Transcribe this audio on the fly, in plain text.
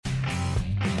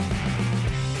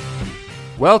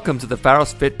Welcome to the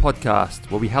Pharos Fit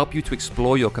podcast, where we help you to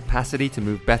explore your capacity to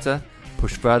move better,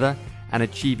 push further, and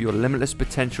achieve your limitless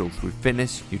potential through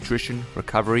fitness, nutrition,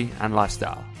 recovery, and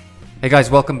lifestyle. Hey guys,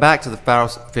 welcome back to the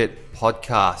Pharos Fit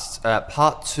podcast,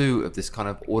 part 2 of this kind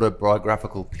of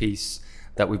autobiographical piece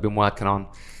that we've been working on.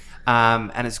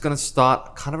 And it's going to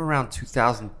start kind of around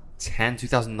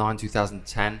 2009,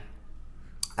 2010.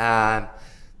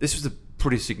 This was a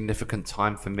pretty significant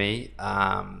time for me.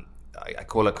 I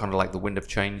call it kind of like the wind of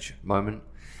change moment.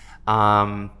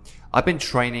 I've been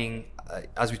training,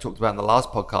 as we talked about in the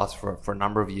last podcast, for a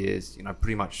number of years,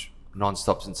 pretty much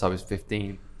non-stop since I was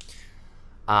 15.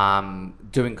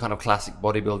 Doing kind of classic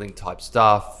bodybuilding type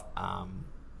stuff.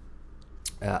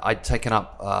 I'd taken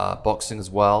up boxing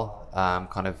as well,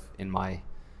 kind of in my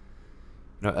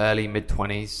early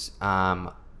mid-20s.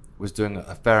 Was doing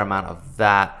a fair amount of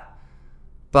that,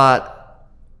 but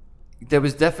there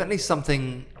was definitely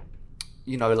something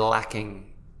lacking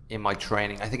in my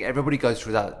training. I think everybody goes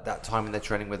through that time in their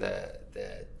training where they're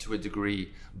to a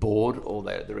degree bored, or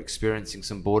they're experiencing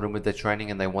some boredom with their training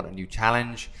and they want a new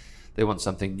challenge. They want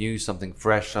something new, something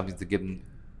fresh, something to give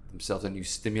themselves a new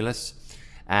stimulus,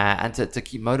 and to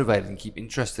keep motivated and keep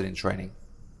interested in training.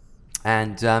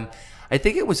 And I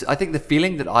think the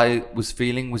feeling that I was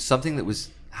feeling was something that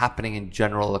was happening in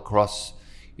general across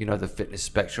the fitness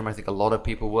spectrum. I think a lot of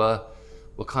people were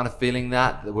kind of feeling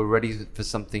that we're ready for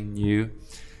something new.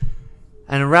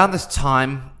 And around this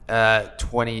time,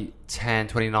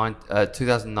 2009,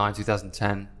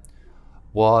 2010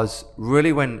 was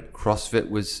really when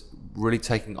CrossFit was really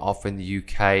taking off in the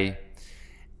UK,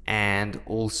 and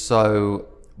also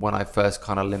when I first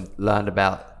kind of learned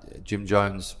about Gym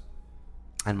Jones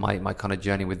and my kind of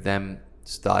journey with them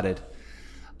started.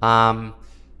 In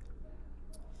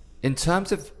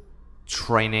terms of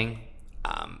training,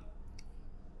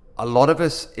 a lot of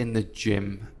us in the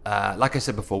gym, like I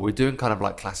said before, we're doing kind of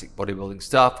like classic bodybuilding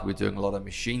stuff. We're doing a lot of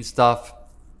machine stuff.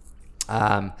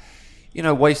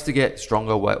 Ways to get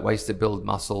stronger, ways to build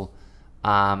muscle.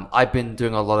 I've been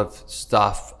doing a lot of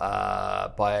stuff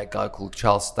by a guy called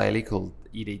Charles Staley called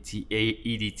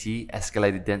EDT,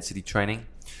 Escalated Density Training,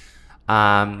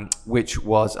 which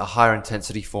was a higher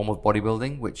intensity form of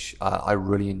bodybuilding, which I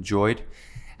really enjoyed.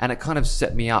 And it kind of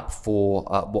set me up for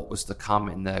what was to come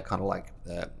in the kind of like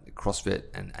CrossFit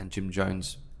and Gym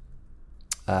Jones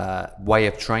way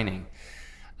of training.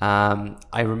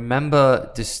 I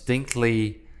remember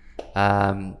distinctly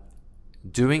doing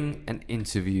an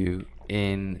interview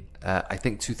in, I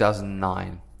think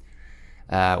 2009,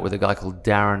 with a guy called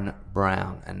Darren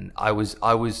Brown. And I was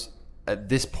at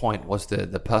this point was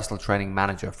the personal training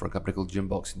manager for a company called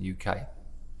Gymbox in the UK.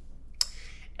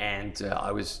 And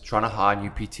I was trying to hire new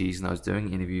PTs, and I was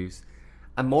doing interviews,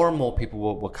 and more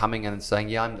people were coming in and saying,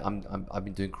 "Yeah, I've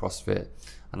been doing CrossFit,"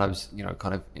 and I was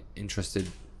kind of interested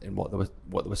in what they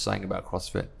were saying about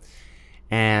CrossFit.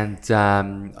 And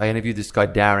I interviewed this guy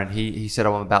Darren. He said,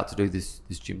 "Oh, I'm about to do this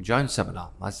Gym Jones seminar."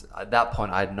 At that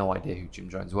point, I had no idea who Gym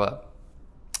Jones were,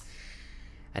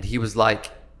 and he was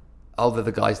like, "Oh, they're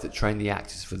the guys that train the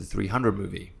actors for the 300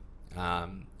 movie,"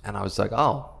 and I was like,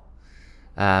 "Oh."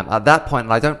 At that point,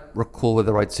 and I don't recall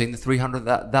whether I'd seen the 300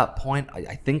 at that point.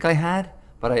 I think I had,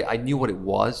 but I knew what it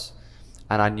was,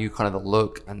 and I knew kind of the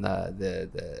look and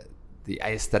the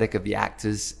aesthetic of the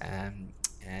actors, and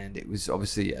it was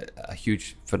obviously a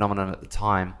huge phenomenon at the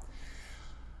time.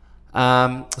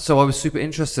 So I was super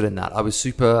interested in that. I was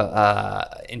super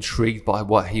intrigued by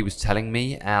what he was telling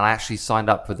me, and I actually signed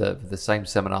up for the same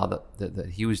seminar that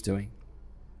he was doing.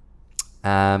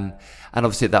 And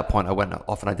obviously at that point I went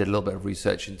off and I did a little bit of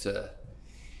research into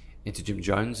Gym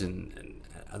Jones and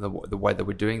the way that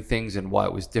we're doing things and why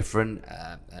it was different,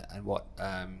 and what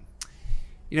there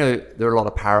are a lot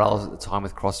of parallels at the time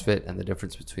with CrossFit and the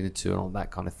difference between the two and all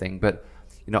that kind of thing. But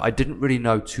I didn't really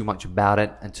know too much about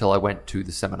it until I went to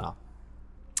the seminar.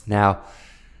 Now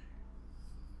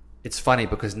it's funny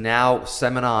because now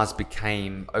seminars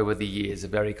became over the years a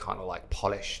very kind of like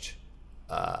polished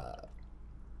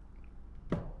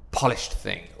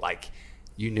thing. Like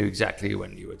you knew exactly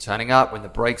when you were turning up, when the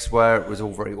breaks were. It was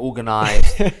all very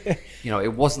organized.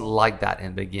 It wasn't like that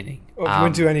in the beginning. Well, if you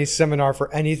went to any seminar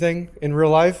for anything in real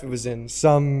life, it was in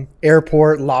some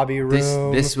airport lobby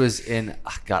room. This was in,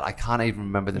 God, I can't even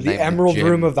remember the name. The Emerald of the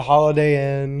Room of the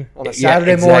Holiday Inn on a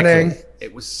Saturday morning.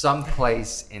 It was some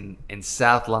place in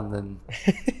South London,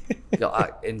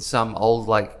 in some old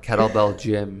like kettlebell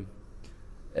gym.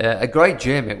 A great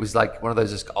gym. It was like one of those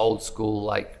just old school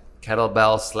like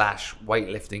kettlebell /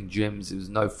 weightlifting gyms. It was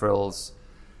no frills,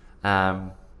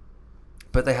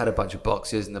 but they had a bunch of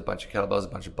boxes and a bunch of kettlebells, a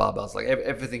bunch of barbells, like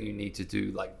everything you need to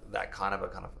do like that kind of a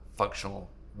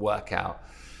functional workout.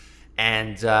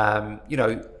 And,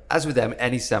 as with them,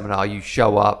 any seminar, you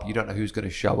show up, you don't know who's going to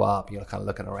show up. You're kind of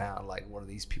looking around like, what are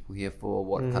these people here for?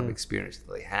 What kind of experience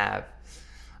do they have?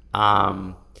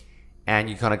 And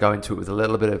you kind of go into it with a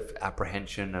little bit of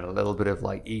apprehension and a little bit of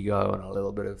like ego and a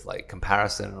little bit of like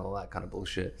comparison and all that kind of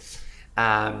bullshit.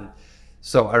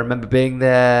 So I remember being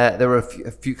there. There were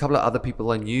a couple of other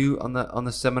people I knew on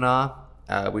the seminar,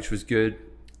 which was good.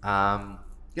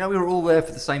 We were all there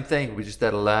for the same thing. We were just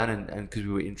there to learn and because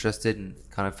we were interested and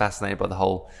kind of fascinated by the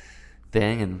whole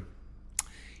thing. And,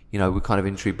 we're kind of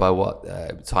intrigued by what,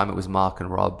 at the time it was Mark and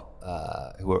Rob,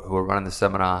 who were running the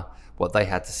seminar, what they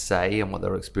had to say and what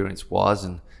their experience was.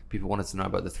 And people wanted to know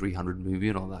about the 300 movie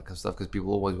and all that kind of stuff because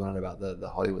people always wanted about the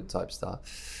Hollywood type stuff.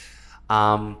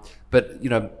 But,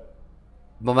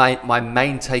 my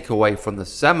main takeaway from the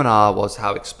seminar was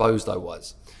how exposed I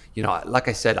was. Like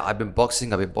I said, I've been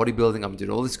boxing, I've been bodybuilding, I'm doing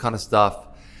all this kind of stuff.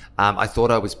 I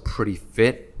thought I was pretty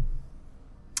fit.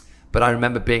 But I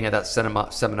remember being at that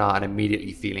seminar and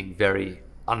immediately feeling very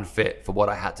unfit for what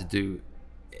I had to do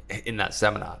in that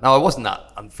seminar. Now, I wasn't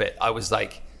that unfit. I was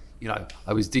like,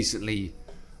 I was decently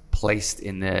placed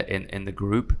in the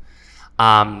group.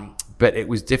 But it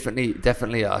was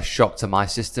definitely a shock to my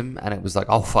system. And it was like,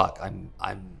 oh, fuck,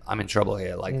 I'm in trouble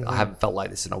here. Like, I haven't felt like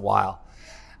this in a while.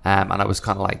 And I was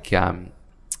kind of like,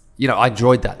 I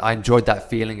enjoyed that. I enjoyed that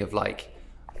feeling of like,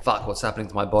 fuck, what's happening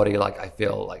to my body? Like, I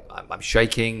feel like I'm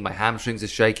shaking. My hamstrings are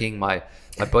shaking. My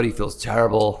body feels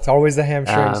terrible. It's always the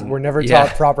hamstrings. We're never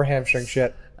taught proper hamstring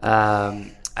shit.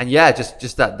 And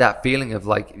just that feeling of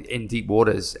like in deep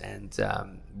waters and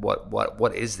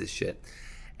what is this shit?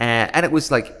 And it was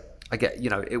like, I get,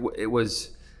 it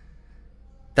was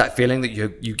that feeling that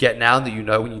you get now that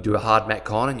when you do a hard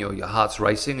Metcon and your heart's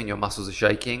racing and your muscles are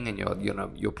shaking and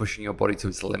you're pushing your body to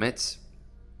its limits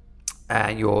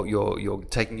and you're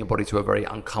taking your body to a very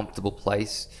uncomfortable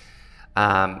place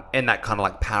in that kind of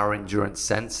like power endurance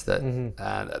sense that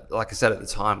like I said at the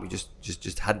time we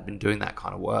just hadn't been doing that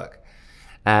kind of work.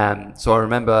 So I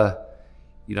remember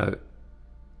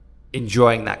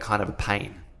enjoying that kind of a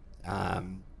pain.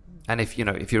 And if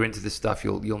you're into this stuff,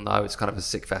 you'll know it's kind of a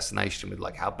sick fascination with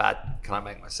like how bad can I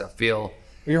make myself feel.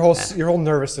 Your whole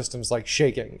nervous system's like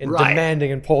shaking and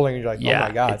demanding and pulling, and you're like, oh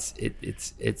my god.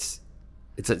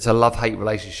 It's a love-hate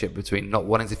relationship between not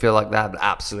wanting to feel like that but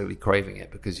absolutely craving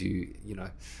it because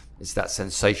it's that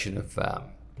sensation of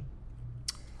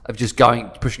just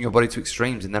pushing your body to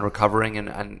extremes and then recovering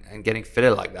and getting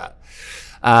fitter like that.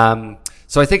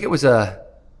 So I think it was a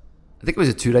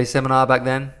 2-day seminar back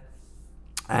then.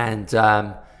 And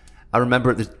I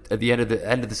remember at the end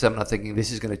of the seminar thinking,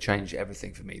 this is going to change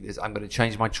everything for me. I'm going to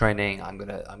change my training. I'm going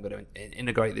to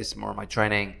integrate this more in my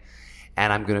training,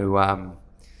 and I'm going to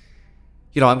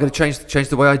I'm going to change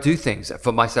the way I do things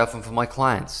for myself and for my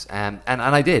clients. And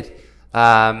I did.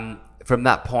 From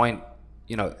that point,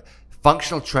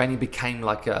 functional training became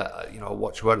like a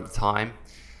watchword at the time.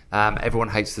 Everyone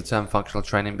hates the term functional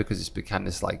training because it's become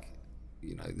this like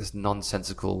this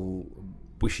nonsensical,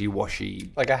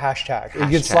 wishy-washy, like a hashtag. You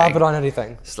can slap it on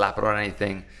anything.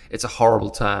 It's a horrible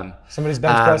term. Somebody's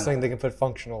bench pressing, they can put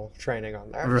functional training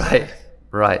on there.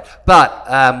 Right.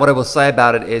 But what I will say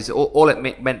about it is all it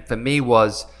meant for me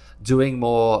was doing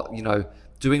more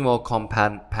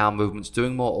compound power movements,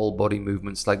 doing more all body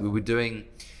movements. Like we were doing,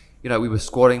 we were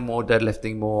squatting more,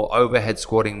 deadlifting more, overhead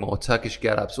squatting more, Turkish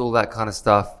get-ups, all that kind of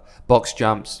stuff, box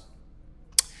jumps,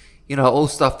 all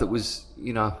stuff that was,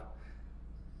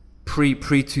 pre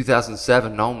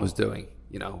 2007 no one was doing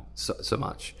so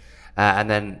much. And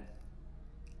then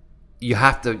you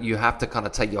have to kind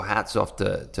of take your hats off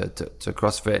to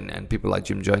CrossFit and people like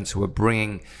Jim Jones who are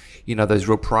bringing those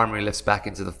real primary lifts back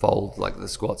into the fold, like the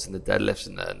squats and the deadlifts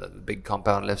and the big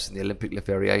compound lifts and the Olympic lift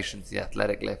variations, the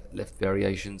athletic lift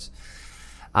variations.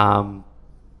 They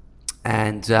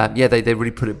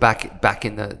really put it back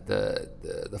in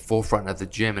the forefront of the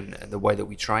gym and the way that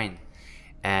we train.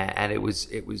 And it was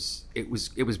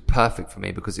perfect for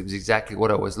me because it was exactly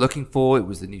what I was looking for. It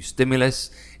was the new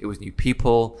stimulus. It was new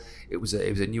people. It was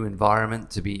a new environment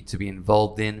to be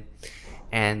involved in,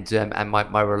 and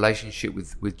my relationship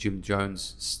with Jim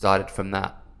Jones started from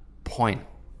that point.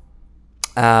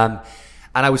 And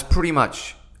I was pretty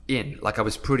much in. Like I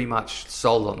was pretty much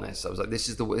sold on this. I was like, this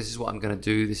is what I'm going to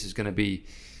do. This is going to be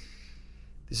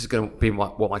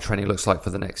what my training looks like for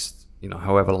the next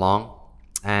however long.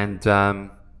 And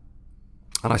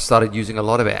I started using a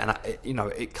lot of it, and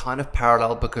it kind of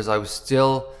paralleled because I was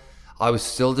still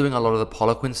doing a lot of the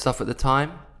Poliquin stuff at the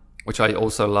time, which I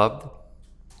also loved.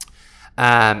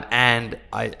 And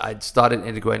I'd started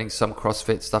integrating some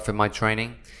CrossFit stuff in my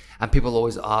training, And people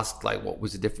always ask, like, what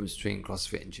was the difference between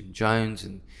CrossFit and Jim Jones?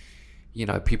 And, you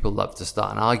know, people love to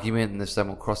start an argument and they're saying,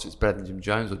 well, CrossFit's better than Jim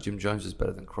Jones or Jim Jones is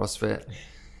better than CrossFit.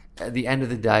 At the end of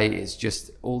the day, it's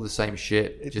just all the same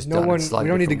shit. Just done in slightly different ways. We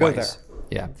don't need to go there.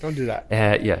 Yeah. Don't do that.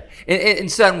 Yeah. In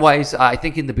certain ways, I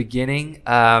think in the beginning,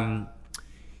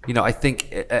 you know, I think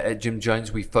at Jim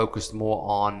Jones, we focused more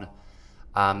on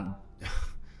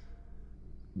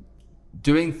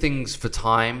doing things for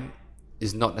time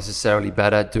is not necessarily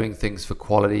better. Doing things for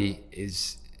quality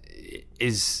is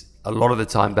a lot of the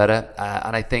time better.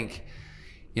 And I think,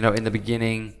 you know, in the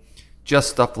beginning, just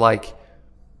stuff like,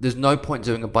 there's no point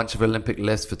doing a bunch of Olympic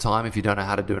lifts for time if you don't know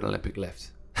how to do an Olympic lift.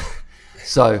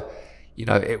 So, you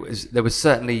know, there was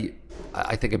certainly,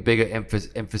 I think, a bigger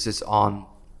emphasis on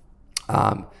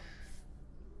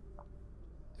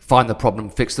find the problem,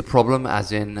 fix the problem,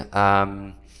 as in,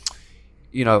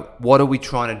 you know, what are we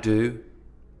trying to do?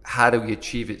 How do we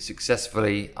achieve it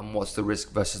successfully? And what's the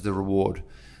risk versus the reward?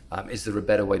 Is there a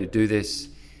better way to do this?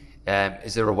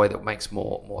 Is there a way that makes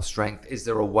more strength? Is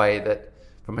there a way that,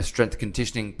 from a strength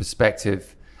conditioning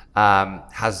perspective,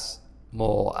 has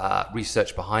more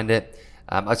research behind it?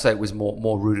 I'd say it was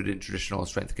more rooted in traditional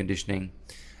strength conditioning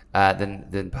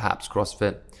than perhaps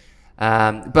CrossFit.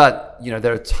 But you know,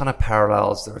 there are a ton of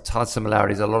parallels. There are a ton of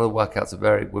similarities. A lot of workouts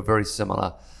were very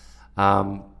similar.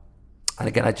 And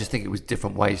again, I just think it was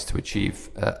different ways to achieve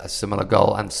a similar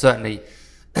goal. And certainly,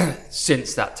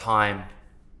 since that time,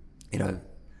 you know,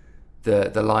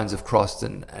 the lines have crossed,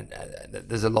 and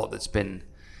there's a lot that's been.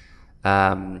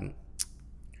 The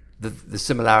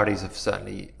similarities have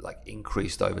certainly like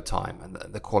increased over time, and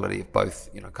the quality of both,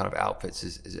 you know, kind of outfits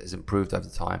is improved over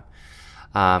time.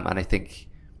 And I think,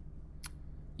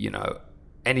 you know,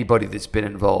 anybody that's been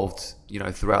involved, you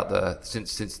know, throughout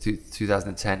since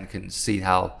 2010 can see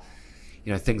how,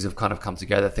 you know, things have kind of come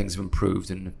together, things have improved,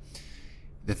 and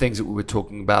the things that we were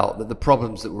talking about, the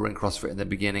problems that were in CrossFit in the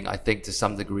beginning, I think to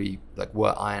some degree like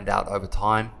were ironed out over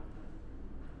time.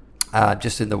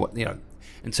 Just in the, you know,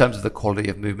 in terms of the quality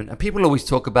of movement. And people always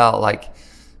talk about like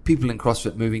people in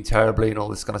CrossFit moving terribly and all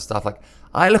this kind of stuff. Like,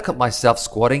 I look at myself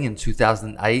squatting in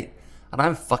 2008 and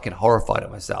I'm fucking horrified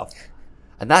at myself.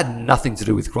 And that had nothing to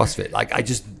do with CrossFit. Like, I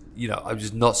just, you know, I was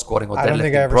just not squatting or deadlifting properly. I don't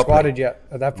think I ever squatted yet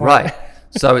at that point. Right.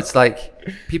 So it's like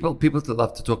people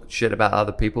love to talk shit about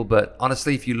other people, but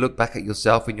honestly, if you look back at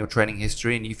yourself in your training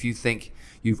history and if you think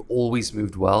you've always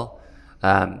moved well,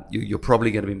 you're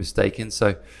probably going to be mistaken.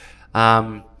 So,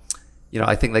 you know,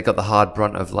 I think they got the hard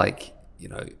brunt of like, you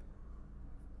know,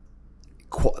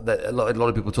 a lot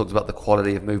of people talked about the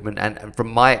quality of movement. And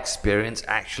from my experience,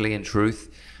 actually, in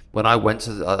truth, when I went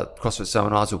to CrossFit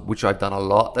seminars, which I've done a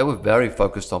lot, they were very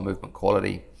focused on movement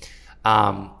quality.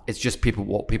 It's just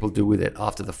what people do with it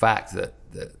after the fact that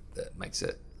makes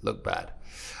it look bad.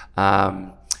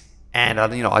 And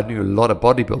you know, I knew a lot of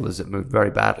bodybuilders that moved very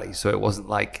badly. So it wasn't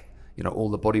like, you know, all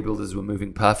the bodybuilders were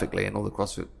moving perfectly and all the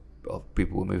CrossFit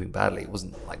people were moving badly. It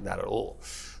wasn't like that at all.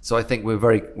 So I think we're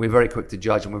very quick to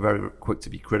judge, and we're very quick to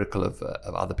be critical of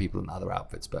other people and other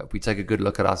outfits. But if we take a good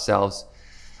look at ourselves,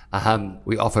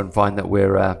 we often find that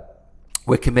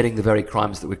we're committing the very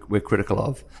crimes that we're critical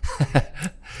of.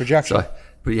 Projection.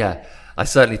 But yeah, I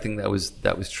certainly think that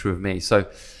was true of me. So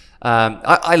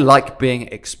I like being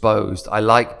exposed. I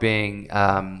like being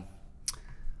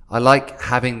I like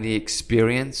having the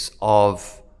experience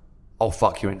of, oh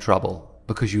fuck, you're in trouble,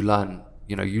 because you learn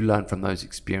from those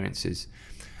experiences.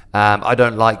 I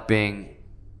don't like being,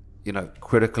 you know,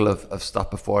 critical of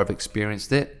stuff before I've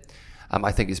experienced it.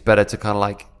 I think it's better to kind of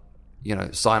like, you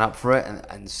know, sign up for it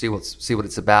and see what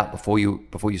it's about before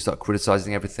you start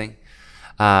criticizing everything.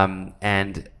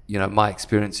 And you know, my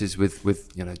experiences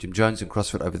with you know, Jim Jones and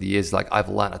CrossFit over the years, like, I've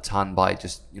learned a ton by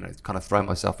just, you know, kind of throwing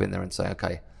myself in there and saying,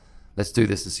 okay, let's do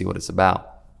this and see what it's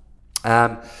about.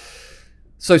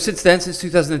 So since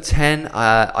 2010,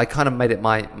 I kind of made it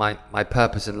my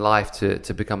purpose in life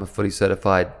to become a fully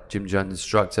certified Jim Jones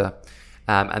instructor.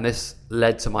 And this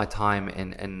led to my time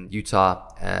in Utah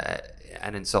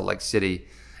and in Salt Lake City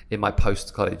in my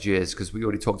post-college years, because we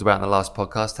already talked about in the last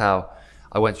podcast how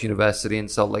I went to university in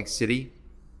Salt Lake City.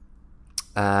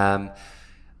 And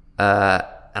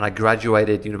I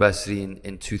graduated university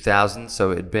in 2000.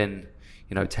 So it had been,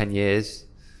 you know,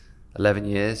 11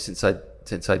 years since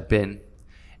I'd been.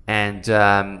 And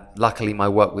luckily, my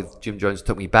work with Jim Jones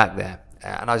took me back there.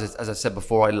 And as I said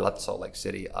before, I loved Salt Lake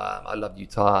City. I loved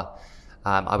Utah.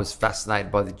 I was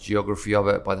fascinated by the geography of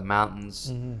it, by the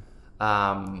mountains.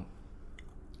 Mm-hmm.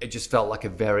 It just felt like a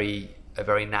very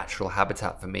natural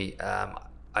habitat for me.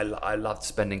 I loved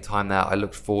spending time there. I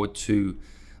looked forward to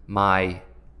my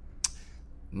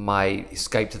my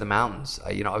escape to the mountains.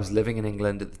 I was living in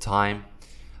England at the time,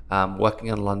 working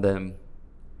in London.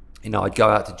 I'd go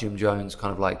out to Jim Jones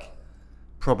kind of like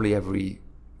probably every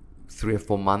 3 or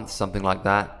 4 months, something like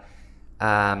that.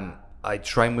 I'd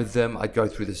train with them. I'd go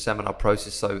through the seminar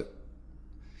process. So,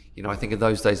 I think in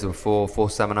those days there were four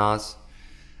seminars,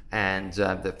 and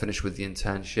that finished with the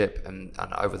internship. And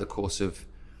over the course of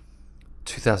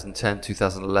 2010,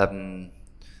 2011,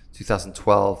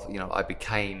 2012, I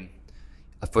became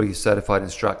a fully certified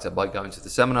instructor by going to the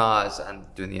seminars and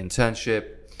doing the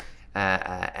internship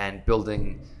and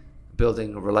building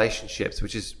relationships,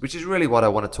 which is really what I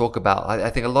want to talk about. I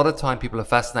think a lot of time people are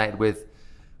fascinated with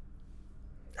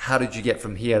how did you get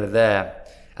from here to there,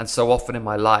 and so often in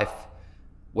my life,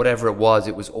 whatever it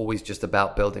was always just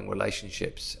about building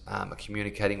relationships,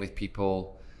 communicating with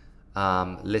people,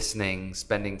 listening,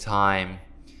 spending time,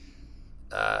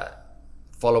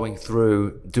 following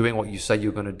through, doing what you say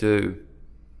you're going to do,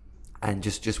 and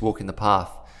just walking the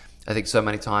path. I think so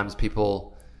many times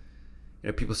people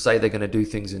say they're going to do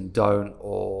things and don't,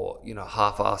 or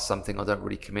half-ass something or don't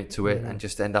really commit to it, and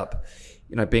just end up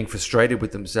being frustrated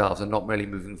with themselves and not really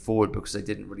moving forward because they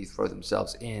didn't really throw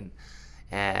themselves in.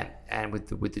 And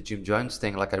with the Jim Jones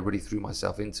thing, like I really threw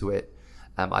myself into it.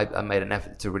 I made an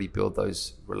effort to really build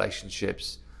those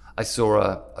relationships. I saw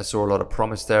a lot of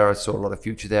promise there. I saw a lot of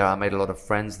future there. I made a lot of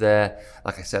friends there.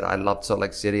 Like I said, I loved Salt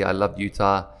Lake City. I loved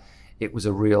Utah. It was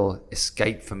a real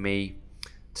escape for me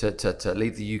to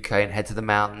leave the UK and head to the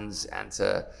mountains and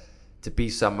to be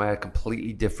somewhere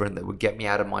completely different that would get me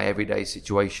out of my everyday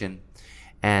situation.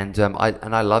 And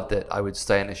I loved it. I would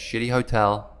stay in a shitty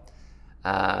hotel.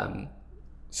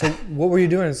 So what were you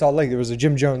doing in Salt Lake? There was a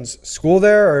Jim Jones school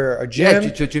there, or a gym? Yeah,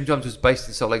 Jim Jones was based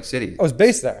in Salt Lake City. Oh, it was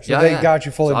based there. So they got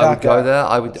you fully back. I would go there.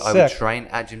 I would train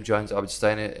at Jim Jones. I would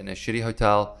stay in a shitty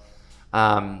hotel,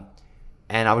 and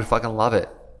I would fucking love it.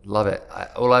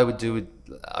 All I would do,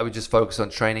 I would just focus on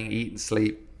training, eat and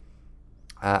sleep,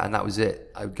 and that was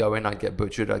it. I would go in, I'd get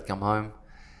butchered, I'd come home,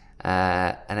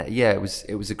 it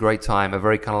was a great time. A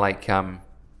very kind of like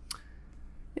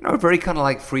very kind of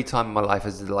like free time in my life.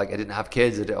 As like I didn't have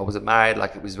kids, I wasn't married.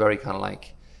 Like it was very kind of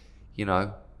like,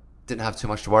 didn't have too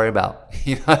much to worry about.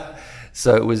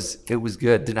 So it was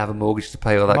good. Didn't have a mortgage to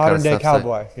pay, all that kind of stuff. Modern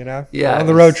day cowboy, Yeah, on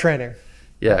the road training.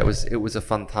 Yeah, it was a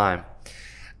fun time.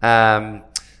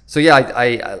 So yeah,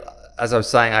 I as I was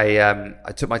saying,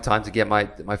 I took my time to get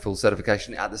my full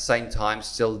certification. At the same time,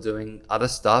 still doing other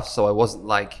stuff. So I wasn't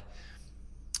like,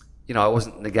 I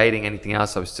wasn't negating anything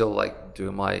else. I was still like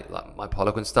doing my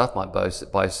Poliquin stuff, my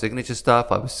biosignature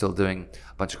stuff. I was still doing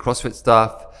a bunch of CrossFit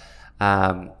stuff.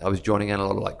 I was joining in a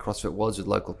lot of like CrossFit WODs with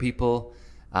local people.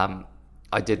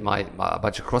 I did a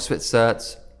bunch of CrossFit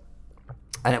certs,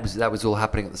 and that was all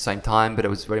happening at the same time. But it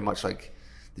was very much like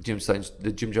the Jim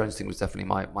Jones thing was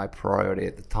definitely my priority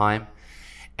at the time.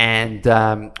 And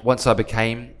once I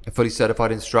became a fully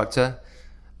certified instructor,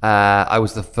 I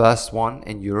was the first one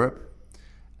in Europe.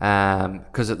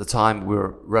 Because at the time we were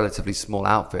a relatively small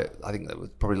outfit. I think that was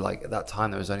probably like at that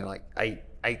time there was only like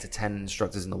eight to 10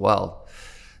 instructors in the world.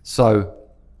 So,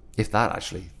 if that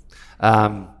actually,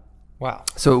 wow.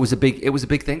 So it was a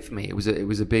big thing for me. It was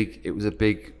a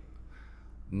big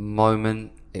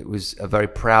moment. It was a very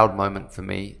proud moment for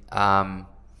me.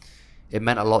 It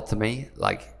meant a lot to me.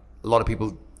 Like a lot of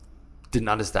people didn't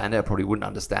understand it. I probably wouldn't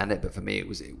understand it, but for me it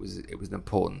was an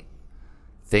important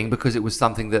thing because it was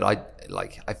something that I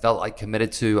felt I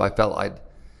committed to. I felt I'd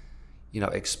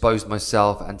exposed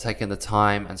myself and taken the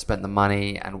time and spent the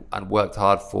money and worked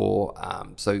hard for.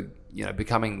 So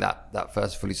becoming that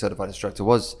first fully certified instructor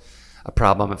was a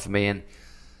proud moment for me. And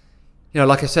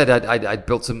like I said, I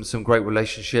built some great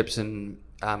relationships, and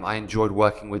I enjoyed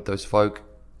working with those folk.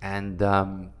 And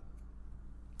I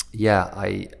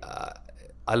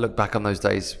look back on those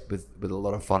days with a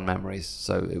lot of fond memories.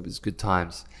 So it was good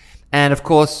times. And of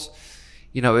course,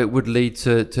 it would lead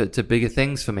to bigger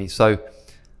things for me. So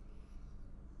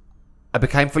I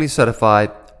became fully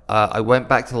certified. I went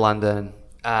back to London.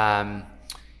 I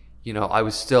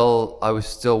was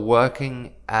still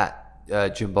working at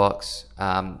Gymbox.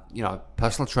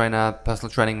 Personal trainer, personal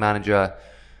training manager,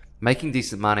 making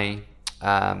decent money,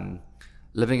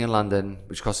 living in London,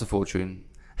 which costs a fortune.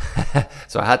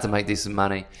 So I had to make decent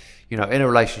money. In a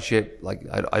relationship, like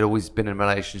I'd always been in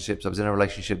relationships. I was in a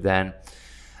relationship then,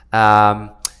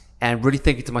 and really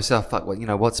thinking to myself, like,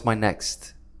 what's my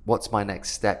next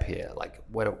step here? Like,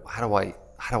 how do I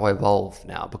evolve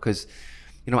now? Because,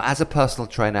 as a personal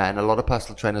trainer, and a lot of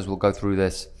personal trainers will go through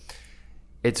this,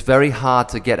 it's very hard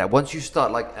to get at. Once you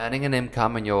start like earning an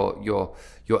income and you're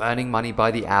earning money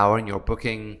by the hour, and you're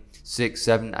booking 6,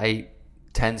 7, 8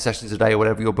 10 sessions a day or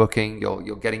whatever you're booking.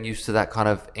 You're getting used to that kind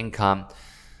of income,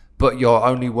 but you're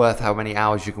only worth how many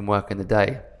hours you can work in the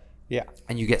day. Yeah.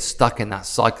 And you get stuck in that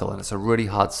cycle, and it's a really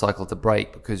hard cycle to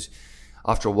break, because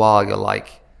after a while you're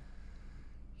like,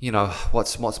 you know,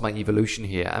 what's my evolution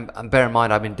here? And bear in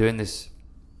mind, I've been doing this,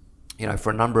 you know,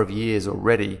 for a number of years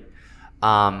already.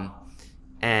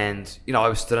 And, you know, I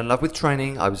was still in love with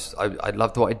training. I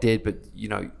loved what I did, but, you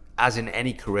know, as in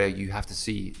any career, you have to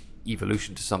see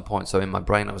evolution to some point. So in my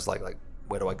brain, I was like,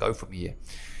 where do I go from here?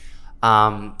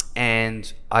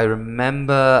 And I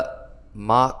remember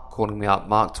Mark calling me up,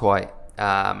 Mark Twight,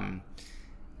 and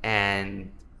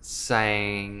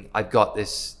saying, I've got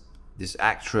this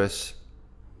actress,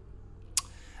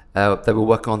 they were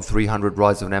working on 300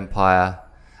 Rise of an Empire,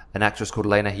 an actress called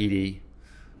Lena Headey,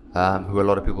 who a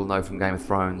lot of people know from Game of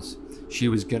Thrones. She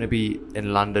was going to be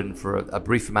in London for a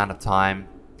brief amount of time,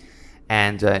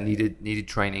 and needed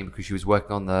training because she was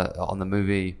working on the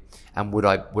movie. And would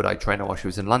I train her while she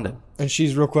was in London? And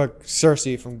she's, real quick,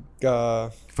 Cersei from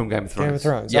Game of Thrones. Game of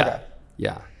Thrones. Yeah, okay.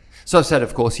 Yeah. So I said,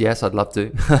 of course, yes, I'd love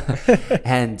to.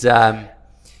 And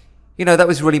you know, that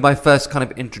was really my first kind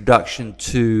of introduction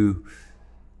to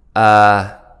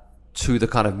the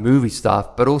kind of movie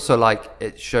stuff, but also like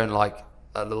it's shown like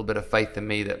a little bit of faith in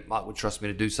me that Mark would trust me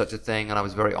to do such a thing, and I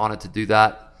was very honored to do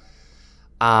that.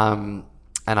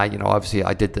 And I, you know, obviously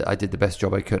I did the best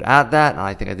job I could at that, and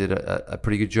I think I did a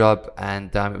pretty good job.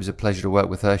 And it was a pleasure to work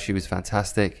with her. She was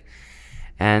fantastic,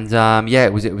 and yeah,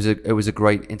 it was a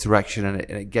great interaction, and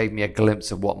it gave me a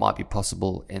glimpse of what might be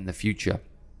possible in the future.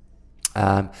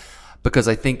 Because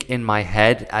I think in my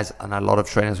head, and a lot of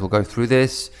trainers will go through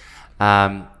this,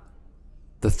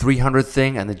 the 300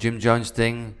 thing and the Jim Jones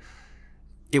thing,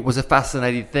 it was a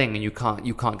fascinating thing, and you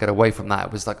can't get away from that.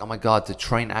 It was like, oh my God, to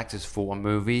train actors for a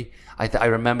movie. I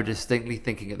remember distinctly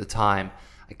thinking at the time,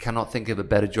 I cannot think of a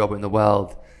better job in the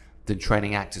world than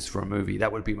training actors for a movie.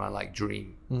 That would be my like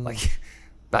dream. Like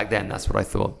back then, that's what I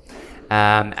thought.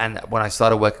 And when I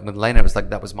started working with Lena, it was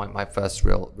like that was my first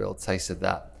real taste of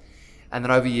that. And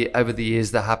then over the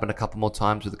years, that happened a couple more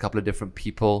times with a couple of different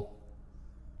people.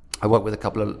 I worked with a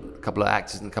couple of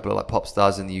actors and a couple of like pop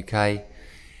stars in the UK.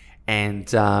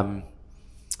 And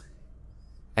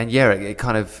yeah, it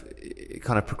kind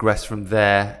of progressed from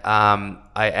there.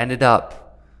 I ended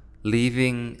up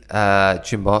leaving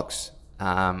Gymbox.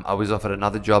 I was offered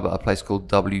another job at a place called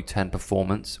W10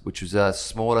 Performance, which was a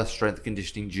smaller strength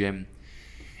conditioning gym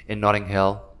in Notting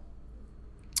Hill.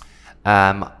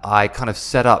 I kind of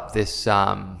set up this.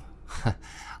 I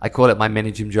call it my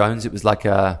mini Jim Jones. It was like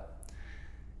a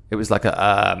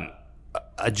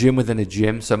gym within a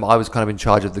gym. So I was kind of in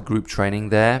charge of the group training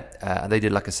there, and they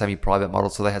did like a semi-private model.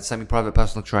 So they had semi-private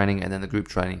personal training and then the group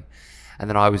training, and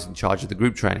then I was in charge of the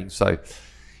group training. So,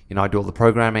 you know, I do all the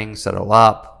programming, set it all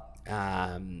up,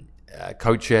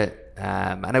 coach it,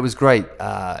 and it was great.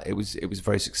 It was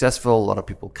very successful. A lot of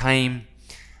people came.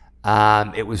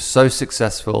 It was so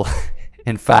successful,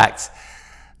 in fact,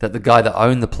 that the guy that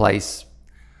owned the place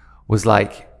was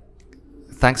like,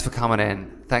 "Thanks for coming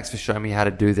in. Thanks for showing me how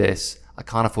to do this. I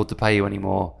can't afford to pay you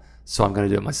anymore, so I'm going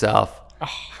to do it myself."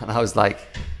 And I was like,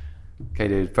 okay,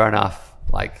 dude, fair enough.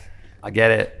 Like, I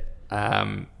get it.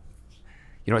 You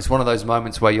know, it's one of those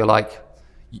moments where you're like,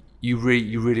 you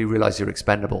really realize you're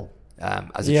expendable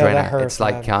as a trainer. That hurts, it's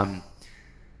like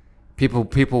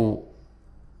people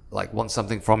like want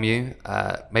something from you.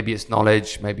 Maybe it's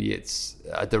knowledge, maybe it's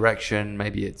a direction,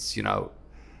 maybe it's, you know,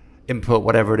 input,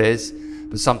 whatever it is.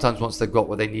 But sometimes once they've got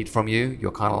what they need from you,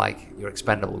 you're kind of like, you're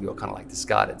expendable, you're kind of like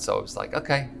discarded. So it was like,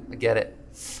 okay, I get it.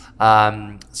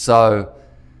 So,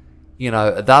 you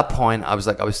know, at that point, I was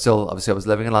like, I was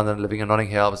living in London, living in Notting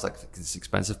Hill. I was like, it's an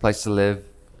expensive place to live.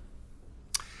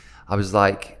 I was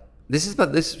like, this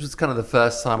was kind of the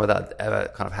first time where that ever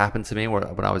kind of happened to me,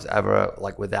 when I was ever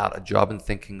like without a job and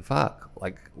thinking, fuck,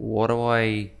 like, what do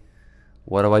I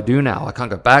do now? I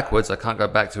can't go backwards. I can't go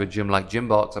back to a gym like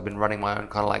Gymbox. I've been running my own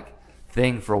kind of like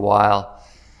thing for a while.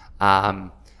 I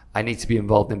need to be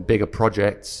involved in bigger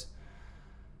projects.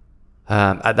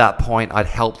 At that point, I'd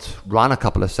helped run a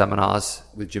couple of seminars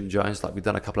with Jim Jones. Like, we've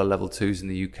done a couple of level 2s in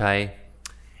the UK.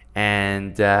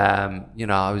 And, you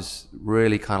know, I was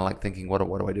really kind of like thinking, what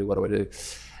do I do?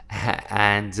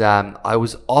 And I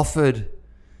was offered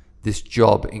this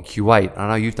job in Kuwait. I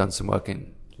know you've done some work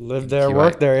in Lived there, Kuwait.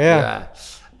 worked there, yeah.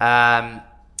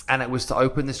 And it was to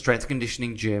open the strength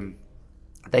conditioning gym.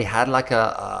 They had like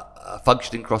a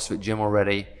functioning CrossFit gym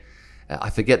already. I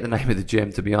forget the name of the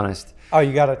gym, to be honest. Oh,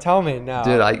 you got to tell me now.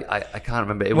 Dude, I can't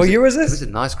remember. What year was this? It was a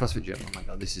nice CrossFit gym. Oh my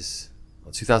God, this is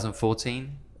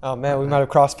 2014. Oh man, we might have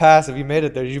crossed paths if you made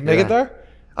it there. Did you make it there?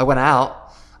 I went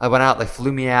out. They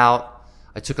flew me out.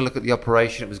 I took a look at the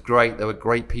operation. It was great. There were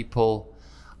great people.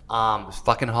 It was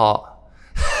fucking hot.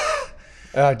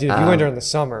 Dude, you went during the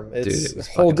summer. It's a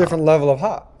whole different level of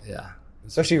hot. Yeah.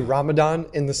 Especially Ramadan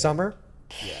in the summer.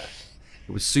 Yeah.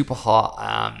 It was super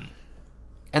hot.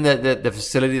 And the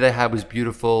facility they had was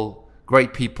beautiful.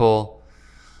 Great people.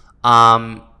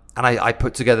 And I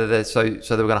put together this, so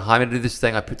they were going to hire me to do this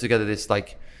thing. I put together this,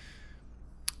 like,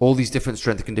 all these different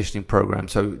strength and conditioning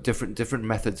programs. So different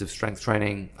methods of strength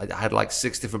training. I had like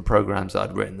 6 different programs that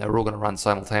I'd written. They were all going to run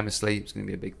simultaneously. It was going to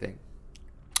be a big thing.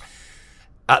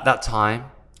 At that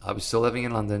time, I was still living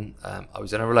in London. I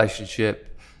was in a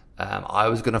relationship. I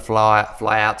was going to fly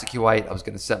out to Kuwait. I was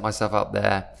going to set myself up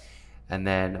there. And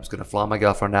then I was going to fly my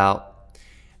girlfriend out.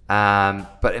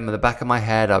 But in the back of my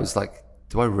head, I was like,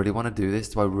 do I really want to do this?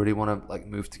 Do I really want to, like,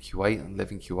 move to Kuwait and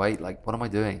live in Kuwait? Like, what am I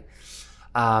doing?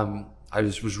 I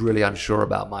just was really unsure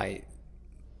about my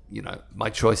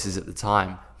choices at the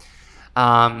time.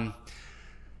 And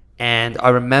I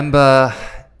remember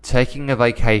taking a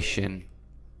vacation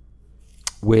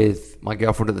with my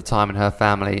girlfriend at the time and her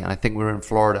family, and I think we were in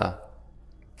Florida.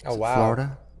 Oh,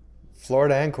 wow.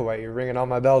 Florida and Kuwait. You're ringing all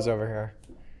my bells over here.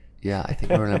 Yeah, I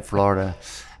think we were in Florida.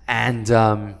 And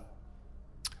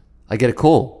I get a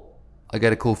call.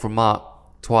 From Mark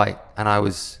Twight, and I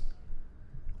was,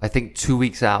 I think, 2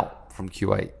 weeks out from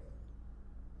Kuwait.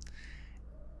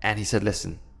 And he said,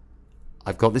 listen,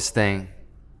 I've got this thing.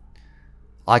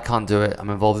 I can't do it.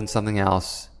 I'm involved in something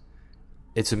else.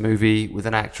 It's a movie with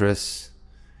an actress.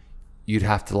 You'd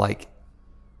have to, like,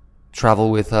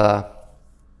 travel with her.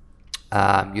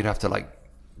 You'd have to, like,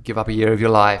 give up a year of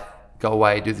your life, go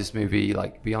away, do this movie,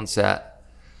 like, be on set.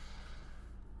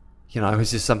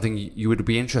 Is this something you would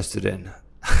be interested in?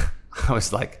 I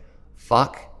was like,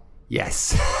 fuck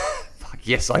yes. Fuck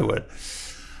yes, I would.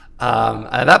 And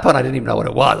at that point, I didn't even know what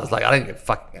it was. I was like, I don't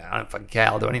fucking care.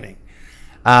 I'll do anything.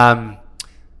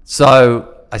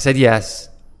 So I said yes.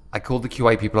 I called the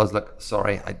QA people. I was like,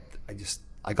 sorry,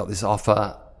 I got this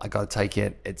offer. I got to take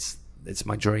it. It's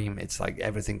my dream. It's like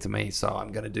everything to me. So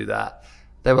I'm going to do that.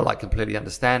 They were, like, completely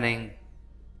understanding.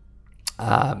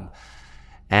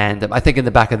 And I think in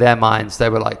the back of their minds, they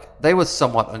were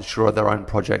somewhat unsure of their own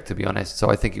project, to be honest. So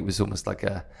I think it was almost like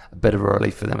a bit of a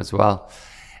relief for them as well.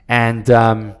 And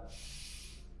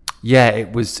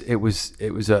it was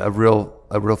a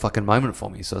real fucking moment for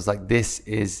me. So I was like, this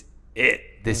is it.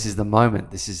 This is the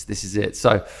moment. This is it.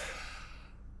 So,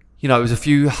 it was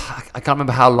I can't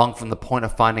remember how long from the point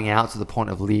of finding out to the point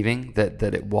of leaving that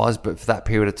it was, but for that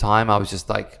period of time, I was just,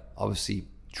 like, obviously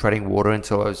treading water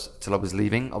until I was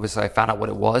leaving. Obviously, I found out what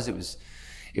it was.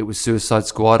 It was Suicide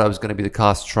Squad. I was going to be the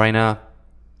cast trainer.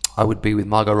 I would be with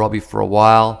Margot Robbie for a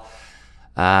while.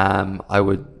 I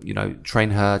would,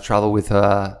 train her, travel with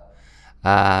her,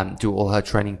 do all her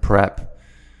training prep.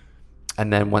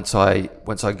 And then once I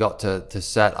got to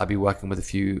set, I'd be working with a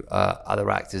few other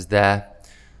actors there.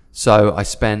 So I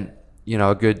spent,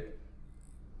 a good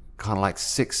kind of like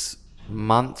 6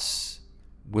 months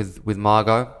with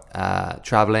Margot,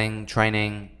 traveling,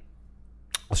 training,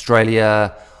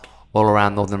 Australia, all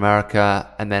around Northern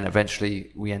America, and then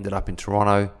eventually we ended up in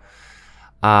Toronto.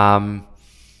 And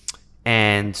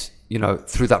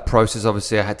through that process,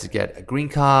 obviously I had to get a green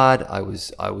card. I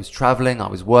was traveling, I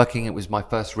was working. It was my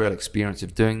first real experience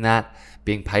of doing that,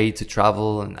 being paid to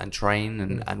travel and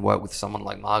train and work with someone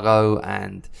like Margot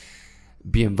and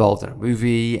be involved in a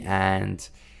movie. And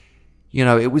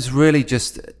it was really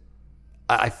just,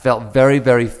 I felt very,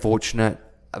 very fortunate,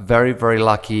 very, very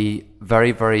lucky,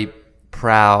 very, very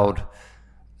proud,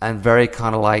 and very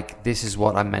kind of like, this is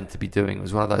what I'm meant to be doing. It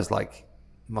was one of those, like,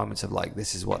 moments of, like,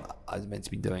 this is what I was meant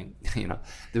to be doing.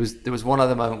 There was one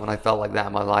other moment when I felt like that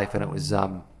in my life, and it was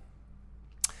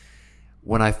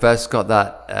when I first got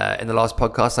that in the last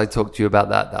podcast. I talked to you about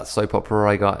that soap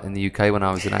opera I got in the UK when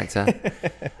I was an actor.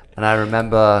 And I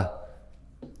remember,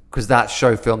 because that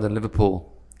show filmed in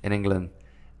Liverpool in England,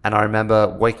 and I remember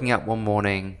waking up one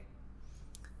morning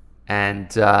and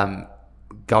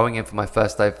going in for my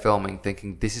first day of filming,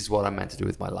 thinking, this is what I'm meant to do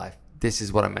with my life. This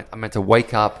is what I'm meant to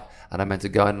wake up, and I'm meant to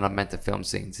go in and I'm meant to film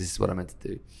scenes. This is what I'm meant to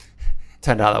do.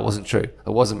 Turned out that wasn't true. It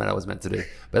wasn't what I was meant to do.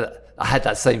 But I had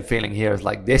that same feeling here. It's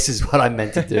like, this is what I'm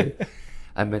meant to do.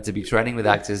 I'm meant to be training with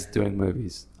actors, doing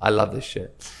movies. I love this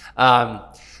shit.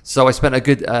 So I spent a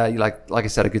good, like I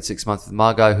said, a good 6 months with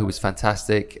Margot, who was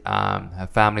fantastic. Her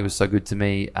family was so good to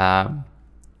me.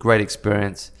 Great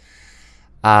experience.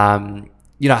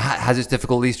 Has its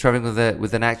difficulties traveling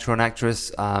with an actor or an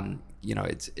actress.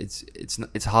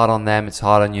 It's hard on them. It's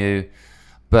hard on you.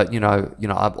 But,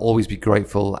 I'll always be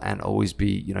grateful and always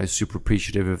be, super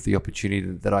appreciative of the opportunity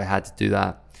that I had to do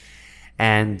that.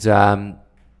 And,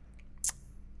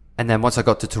 And then once I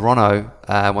got to Toronto,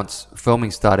 once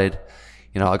filming started,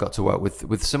 I got to work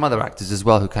with some other actors as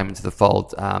well who came into the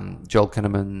fold. Joel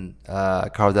Kinnaman,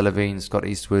 Cara Delevingne, Scott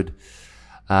Eastwood,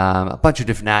 a bunch of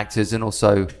different actors. And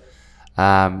also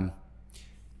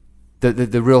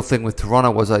the real thing with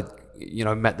Toronto was I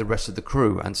met the rest of the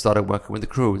crew and started working with the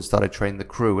crew and started training the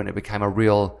crew, and it became a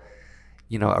real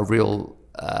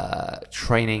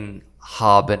training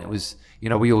hub. And it was,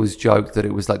 we always joke that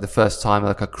it was like the first time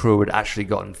like a crew had actually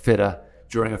gotten fitter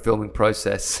during a filming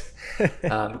process.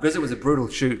 Because it was a brutal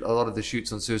shoot. A lot of the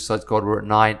shoots on Suicide Squad were at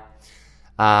night.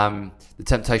 The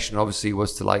temptation obviously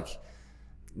was to like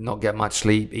not get much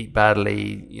sleep, eat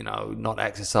badly, not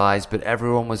exercise, but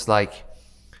everyone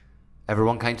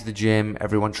came to the gym,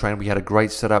 everyone trained. We had a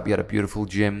great setup. We had a beautiful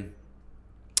gym.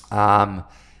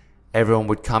 Everyone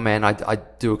would come in.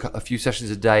 I'd do a few sessions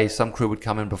a day. Some crew would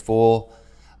come in before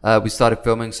we started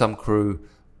filming, some crew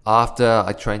after.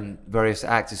 I trained various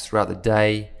actors throughout the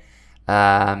day.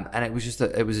 And it was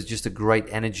just a great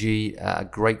energy, a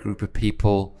great group of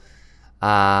people.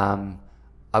 I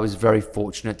was very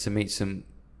fortunate to meet some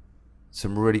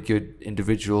really good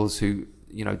individuals who,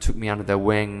 took me under their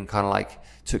wing, kind of like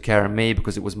took care of me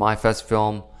because it was my first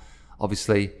film,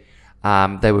 obviously.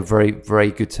 They were very,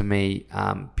 very good to me.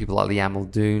 People like Leanne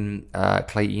Muldoon,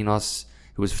 Clay Enos,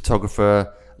 who was a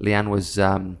photographer. Leanne was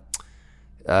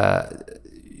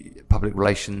public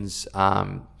relations,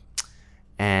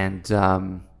 and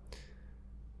a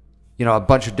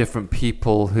bunch of different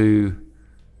people who,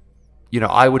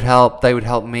 I would help, they would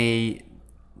help me.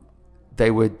 They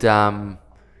would,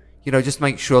 just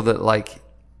make sure that like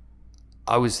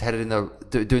I was headed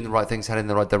doing the right things, headed in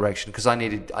the right direction, because I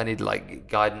needed like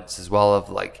guidance as well of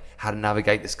like how to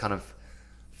navigate this kind of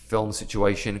film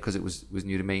situation, because it was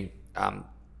new to me.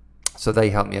 So they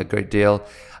helped me a great deal.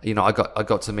 I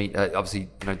got to meet obviously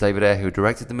David Ayer, who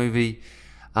directed the movie.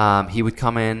 He would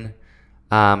come in,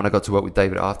 and I got to work with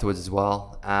David afterwards as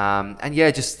well. And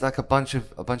yeah, just like a bunch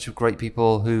of great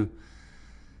people who,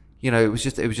 it was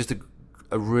just a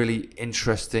really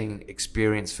interesting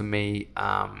experience for me.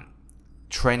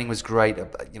 Training was great.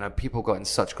 People got in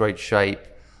such great shape.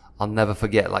 I'll never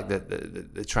forget like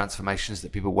the transformations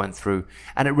that people went through.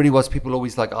 And it really was, people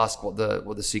always like ask what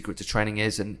the secret to training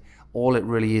is, and all it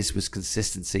really was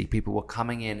consistency. People were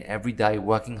coming in every day,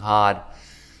 working hard.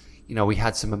 We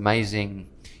had some amazing,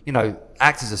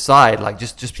 actors aside, like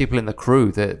just people in the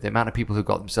crew, the amount of people who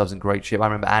got themselves in great shape. I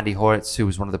remember Andy Horitz, who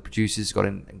was one of the producers, got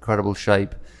in incredible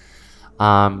shape.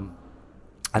 And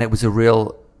it was a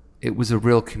real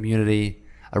community,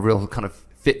 a real kind of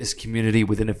fitness community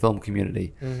within a film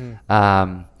community. Mm-hmm.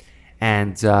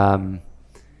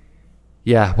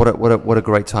 Yeah, what a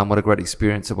great time, what a great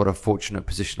experience, and what a fortunate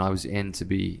position I was in to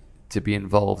be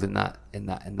involved in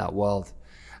that world.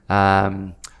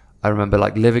 I remember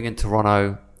like living in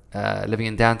Toronto, living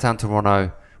in downtown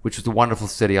Toronto, which was a wonderful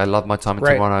city. I loved my time in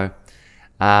Toronto.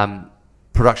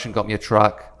 Production got me a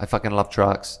truck. I fucking love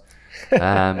trucks.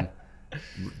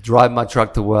 Driving my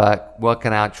truck to work,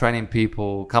 working out, training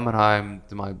people, coming home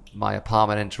to my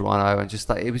apartment in Toronto, and just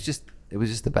like it was just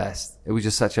the best. It was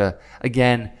just such a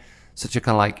kind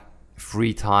of like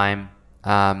free time.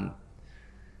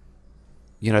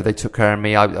 They took care of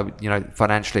me. I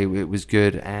financially it was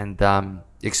good, and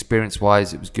experience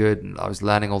wise it was good, and I was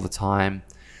learning all the time.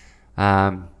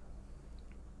 And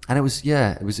it was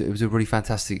a really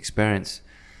fantastic experience.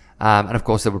 And of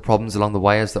course there were problems along the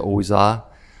way, as there always are.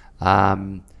 I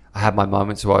had my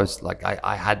moments where I was like,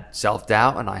 I had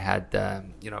self-doubt, and I had,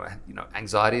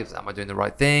 anxiety of, am I doing the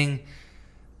right thing?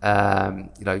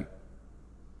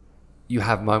 You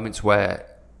have moments where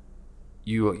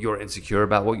you're insecure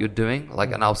about what you're doing.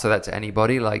 Like, and I'll say that to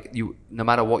anybody, like no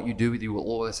matter what you do, you will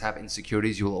always have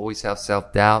insecurities. You will always have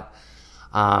self-doubt.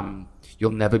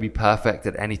 You'll never be perfect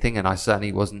at anything. And I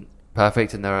certainly wasn't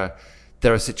perfect. And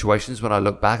there are situations when I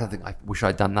look back, I think I wish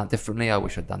I'd done that differently. I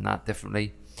wish I'd done that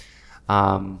differently.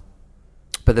 But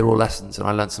they're all lessons, and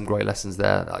I learned some great lessons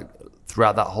there. Like,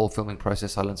 throughout that whole filming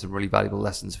process, I learned some really valuable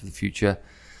lessons for the future.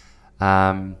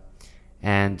 Like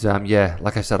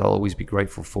I said, I'll always be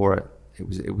grateful for it.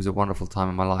 It was a wonderful time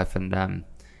in my life, and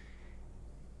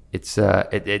it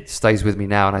stays with me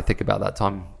now, and I think about that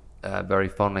time very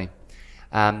fondly.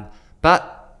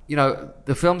 But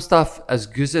the film stuff, as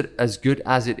good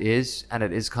as it is, and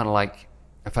it is kind of like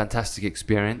a fantastic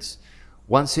experience.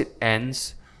 Once it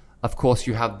ends, of course,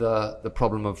 you have the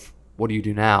problem of what do you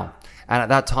do now? And at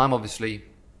that time, obviously,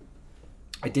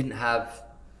 I didn't have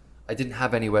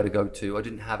anywhere to go to. I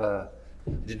didn't have a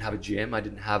gym. I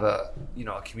didn't have a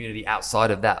community outside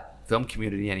of that film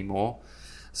community anymore.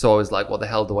 So I was like, what the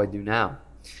hell do I do now?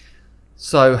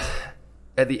 So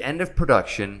at the end of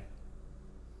production,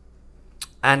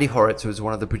 Andy Horitz, who was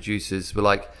one of the producers, were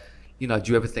like, do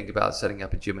you ever think about setting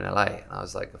up a gym in LA? And I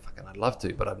was like, fucking, I'd love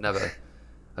to, but I've never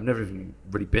even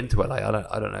really been to LA.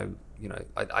 I don't know.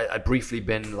 I'd briefly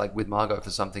been like with Margot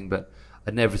for something, but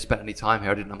I'd never spent any time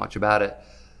here. I didn't know much about it.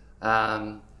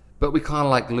 But we kind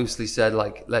of like loosely said,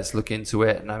 like, let's look into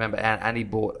it. And I remember Andy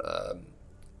bought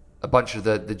a bunch of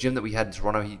the gym that we had in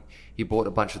Toronto. He bought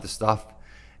a bunch of the stuff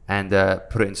and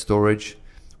put it in storage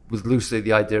with loosely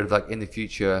the idea of like, in the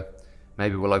future,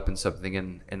 maybe we'll open something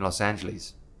in Los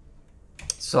Angeles.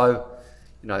 So,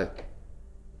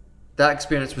 that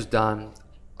experience was done.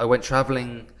 I went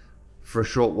traveling for a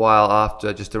short while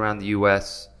after, just around the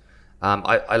US.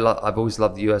 I've always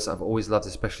loved the US. I've always loved,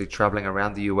 especially traveling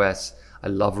around the US. I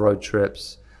love road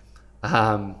trips.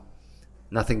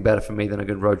 Nothing better for me than a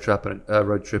good road trip in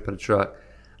a truck,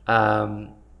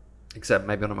 except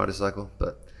maybe on a motorcycle.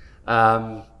 But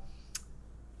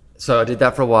so I did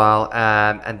that for a while,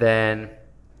 and then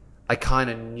I kind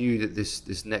of knew that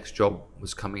this next job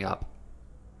was coming up.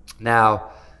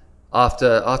 Now,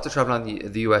 after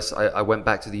traveling the US, I went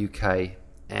back to the UK,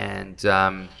 and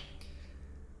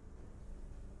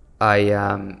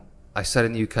I stayed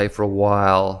in the UK for a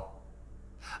while.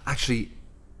 Actually,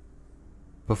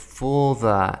 before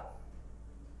that,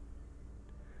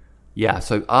 yeah.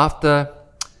 So after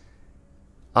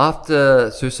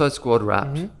Suicide Squad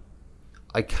wrapped, mm-hmm.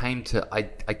 I came to LA.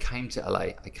 I came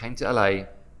to LA,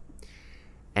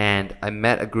 and I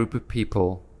met a group of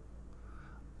people.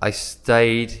 I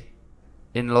stayed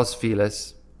in Los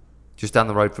Feliz, just down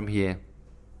the road from here,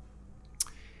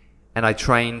 and I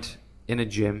trained in a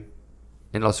gym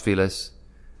in Los Feliz,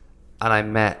 and I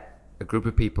met a group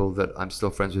of people that I'm still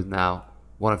friends with now,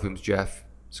 one of whom is Jeff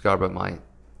Scarborough, my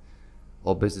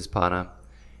old business partner,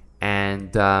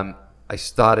 and I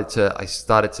started to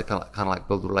kind of like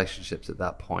build relationships at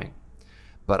that point.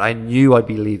 But I knew I'd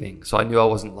be leaving, so I knew I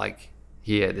wasn't like,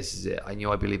 here, this is it. I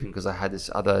knew I'd be leaving because I had this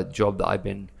other job that I'd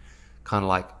been kind of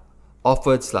like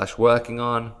offered / working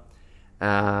on,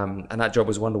 and that job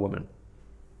was Wonder Woman.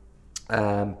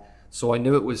 So I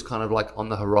knew it was kind of like on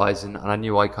the horizon, and I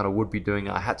knew I kind of would be doing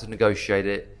it. I had to negotiate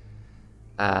it,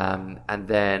 and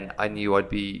then I knew I'd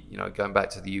be, going back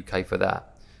to the UK for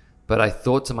that. But I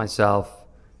thought to myself,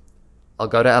 I'll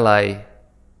go to LA.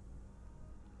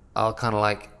 I'll kind of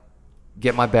like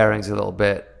get my bearings a little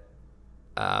bit,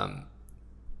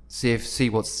 see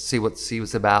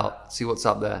what's about, see what's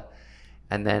up there,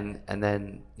 and then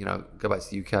go back to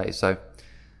the UK. So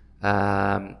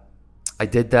I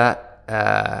did that.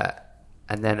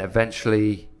 And then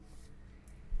eventually,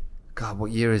 God,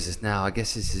 what year is this now? I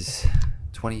guess this is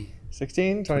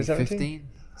 2016, 2017?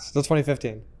 Still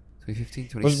 2015.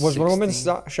 2015, Was Wonder Woman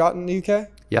shot in the UK?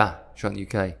 Yeah, shot in the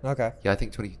UK. Okay. Yeah, I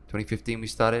think 2015 we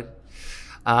started.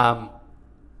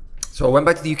 So I went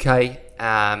back to the UK,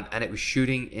 and it was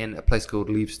shooting in a place called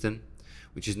Leavesden,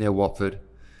 which is near Watford.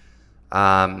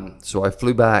 So I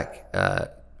flew back,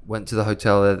 went to the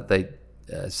hotel that they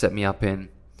set me up in,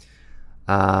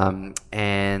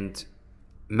 and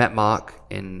met Mark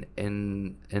in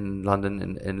London,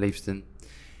 in Leavesden,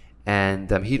 and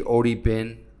he'd already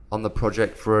been on the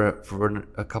project for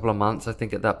a couple of months, I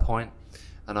think, at that point,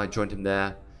 and I joined him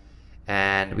there,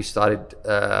 and we started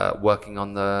working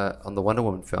on the Wonder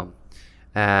Woman film,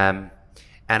 and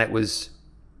it was,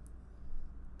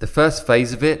 the first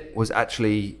phase of it was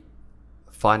actually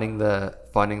finding the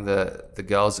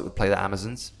girls that would play the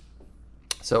Amazons.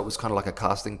 So it was kind of like a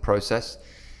casting process,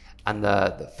 and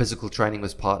the physical training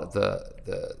was part of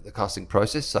the casting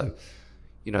process. So,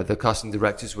 the casting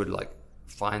directors would like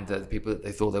find the people that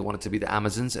they thought they wanted to be the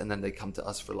Amazons, and then they come to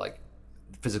us for like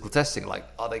physical testing, like,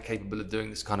 are they capable of doing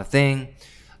this kind of thing?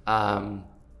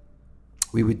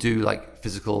 We would do like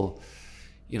physical,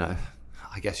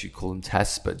 I guess you'd call them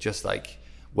tests, but just like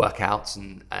workouts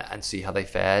and see how they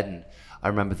fared. And I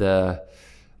remember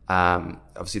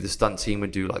obviously the stunt team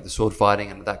would do like the sword fighting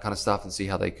and that kind of stuff, and see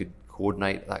how they could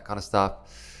coordinate that kind of stuff.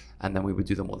 And then we would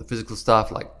do them all the physical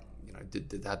stuff, like, did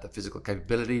they have the physical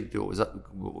capability to do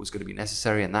what was going to be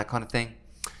necessary and that kind of thing.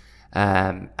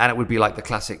 And it would be like the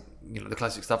classic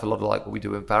stuff, a lot of like what we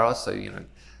do in Pharos. So,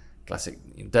 classic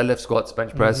deadlift, squats,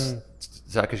 bench press,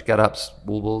 Turkish get-ups,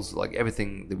 wall balls, like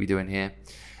everything that we do in here,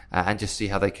 and just see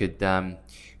how they could,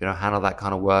 handle that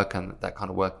kind of work and that kind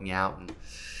of working out, and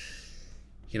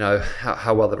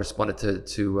how well they responded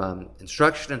to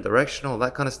instruction and direction, all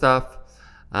that kind of stuff.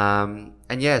 So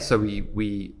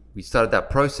we started that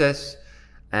process,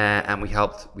 and we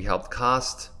helped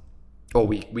cast, or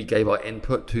we gave our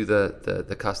input to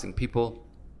the casting people,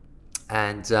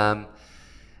 and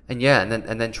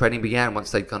then training began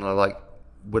once they kind of like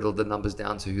whittled the numbers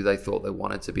down to who they thought they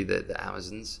wanted to be the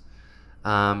Amazons.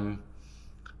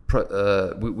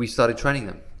 We started training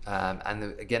them, and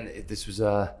again, this was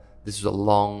a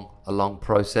long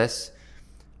process.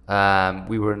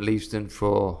 We were in Leavesden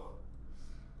for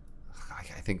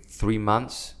I think 3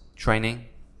 months training,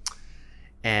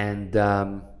 and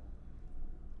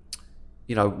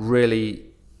really,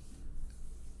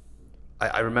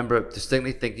 I remember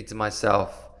distinctly thinking to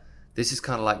myself, this is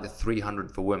kind of like the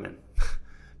 300 for women,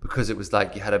 because it was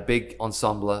like you had a big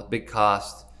ensemble, big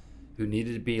cast, who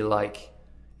needed to be like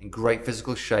in great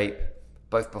physical shape,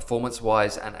 both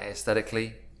performance-wise and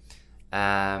aesthetically.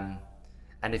 And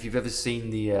if you've ever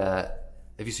seen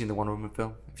have you seen the Wonder Woman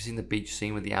film? Have you seen the beach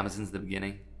scene with the Amazons at the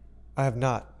beginning? I have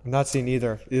not. I've not seen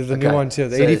either. The new one too.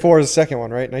 The 84 is the second one,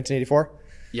 right? 1984.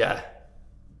 Yeah.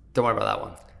 Don't worry about that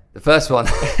one. The first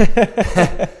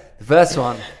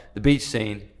one, the beach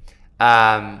scene.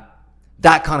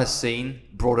 That kind of scene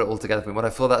brought it all together for me. When I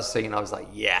saw that scene, I was like,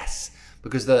 yes,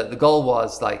 because the goal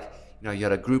was like, you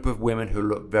had a group of women who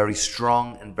looked very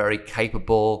strong and very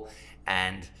capable,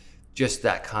 and just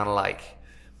that kind of like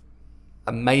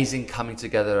amazing coming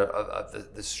together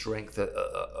of the strength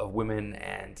of women,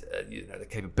 and the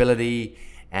capability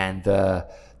and the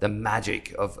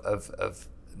magic of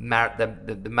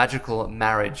the magical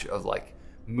marriage of like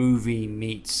movie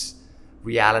meets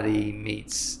reality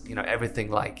meets everything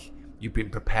like you've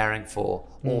been preparing for,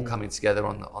 all coming together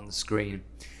on the screen.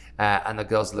 And the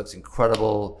girls looked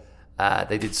incredible.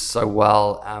 They did so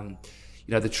well.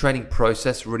 The training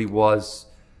process really was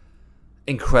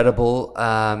incredible.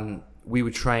 We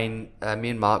would train, me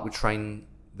and Mark would train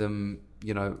them,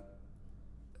 I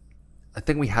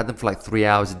think we had them for like 3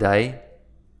 hours a day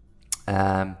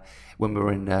when we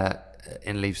were in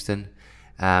Leavesden.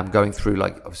 Going through,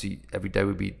 like, obviously every day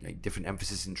would be like different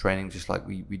emphasis in training, just like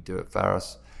we do at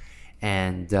Pharos.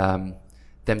 And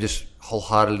them just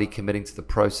wholeheartedly committing to the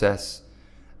process,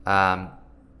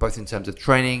 both in terms of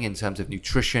training, in terms of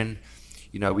nutrition.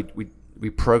 We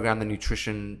programmed the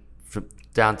nutrition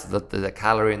down to the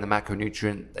calorie and the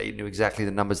macronutrient. They knew exactly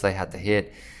the numbers they had to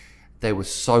hit. They were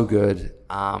so good.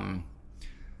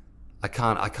 I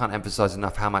can't emphasize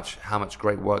enough how much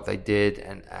great work they did,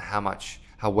 and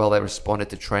how well they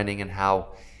responded to training, and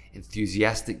how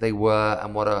enthusiastic they were,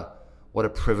 and what a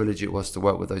privilege it was to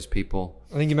work with those people.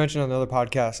 I think you mentioned on the other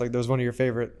podcast, like, that was one of your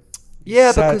favorite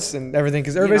sets because, and everything,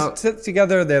 because everybody sits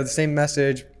together, they have the same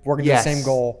message, working to the same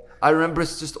goal. I remember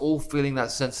us just all feeling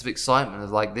that sense of excitement of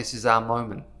like, this is our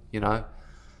moment,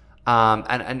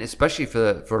 and especially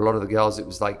for a lot of the girls, it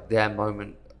was like their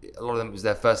moment. A lot of them, it was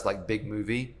their first like big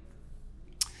movie,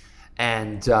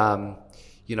 and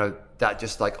that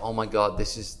just like, oh my God,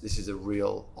 this is a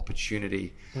real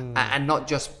opportunity. And not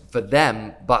just for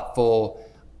them, but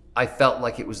I felt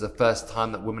like it was the first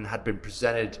time that women had been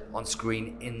presented on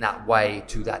screen in that way,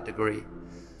 to that degree,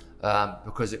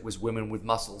 because it was women with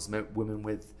muscles, women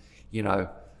with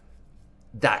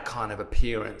that kind of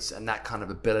appearance and that kind of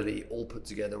ability, all put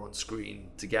together on screen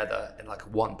together in like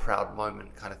one proud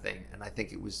moment kind of thing. And I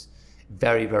think it was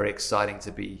very, very exciting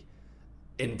to be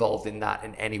involved in that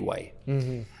in any way.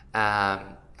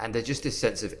 And there's just this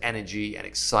sense of energy and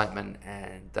excitement,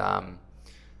 and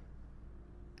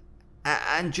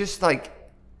just like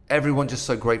everyone just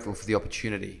so grateful for the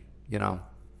opportunity, and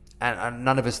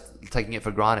none of us taking it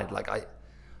for granted. Like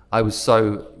I was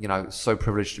so so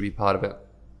privileged to be part of it.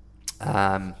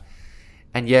 In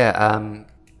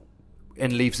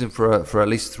Leavesden for at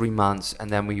least 3 months, and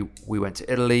then we went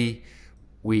to Italy.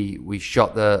 We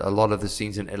shot a lot of the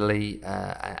scenes in Italy,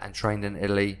 and trained in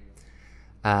Italy,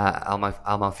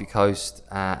 Amalfi Coast,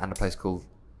 and a place called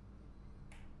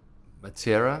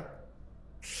Matera.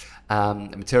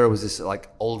 Matera was this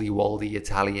like oldie-woldy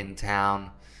Italian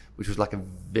town, which was like a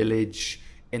village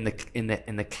in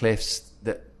the cliffs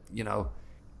that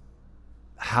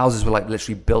houses were like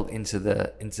literally built into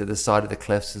the side of the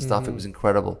cliffs and stuff. It was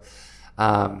incredible,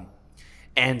 and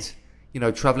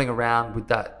traveling around with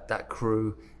that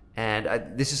crew.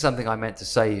 And this is something I meant to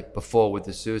say before with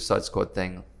the Suicide Squad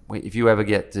thing. If you ever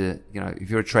get to, if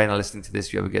you're a trainer listening to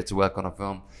this, you ever get to work on a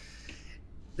film,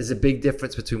 there's a big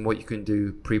difference between what you can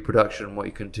do pre-production and what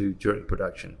you can do during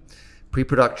production.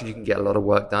 Pre-production, you can get a lot of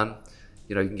work done.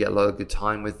 You can get a lot of good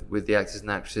time with the actors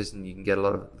and actresses, and you can get a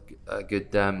lot of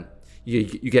good.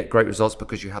 You get great results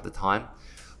because you have the time.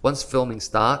 Once filming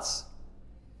starts,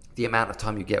 the amount of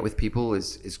time you get with people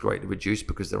is greatly reduced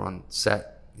because they're on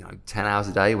set, 10 hours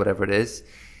a day, whatever it is.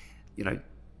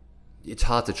 It's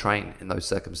hard to train in those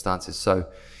circumstances. So,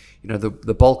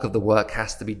 the bulk of the work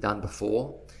has to be done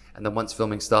before. And then once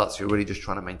filming starts, you're really just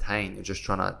trying to maintain. You're just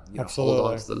trying to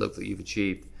hold on to the look that you've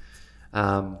achieved.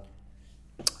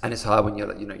 And it's hard when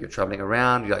you're traveling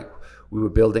around. We were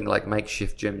building like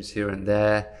makeshift gyms here and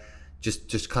there,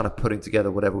 just kind of putting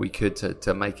together whatever we could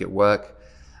to make it work.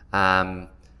 I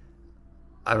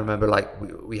remember like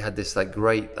we had this like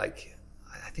great, like,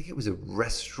 I think it was a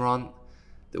restaurant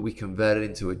that we converted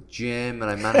into a gym, and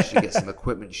I managed to get some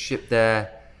equipment shipped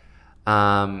there.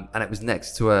 And it was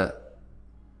next to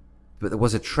but there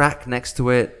was a track next to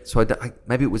it. So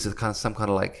maybe it was some kind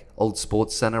of like old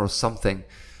sports center or something.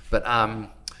 But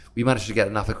we managed to get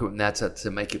enough equipment there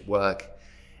to make it work.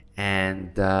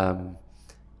 And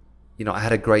I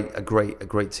had a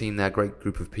great team there, a great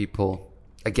group of people.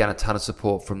 Again, a ton of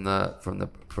support from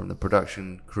the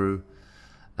production crew,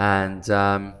 and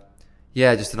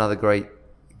just another great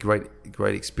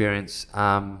experience.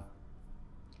 And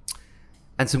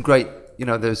some great,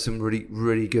 there's some really,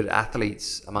 really good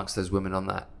athletes amongst those women on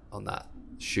that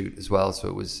shoot as well. So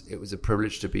it was a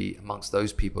privilege to be amongst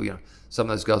those people. Some of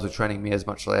those girls were training me as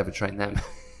much as I ever trained them.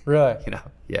 Really?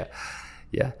 Yeah.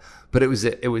 But it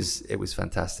was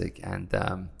fantastic.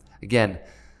 And again,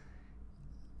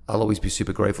 I'll always be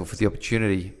super grateful for the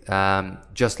opportunity.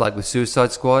 Just like with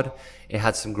Suicide Squad, it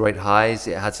had some great highs,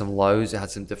 it had some lows, it had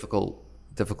some difficult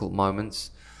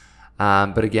moments.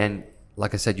 But again,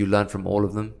 like I said, you learn from all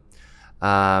of them.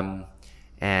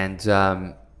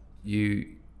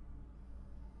 You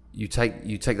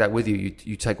take that with you.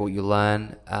 You take what you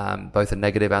learn, both the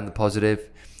negative and the positive,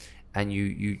 and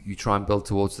you try and build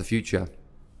towards the future.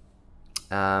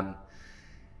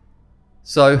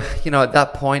 So, at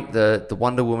that point, the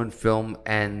Wonder Woman film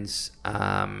ends.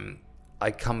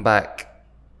 I come back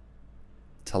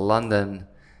to London,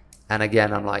 and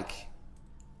again, I'm like,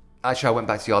 actually, I went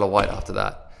back to the Isle of Wight after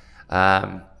that.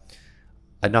 I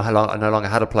no longer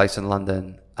had a place in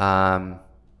London. I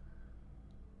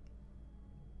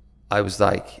was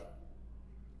like,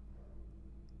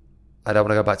 I don't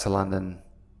want to go back to London.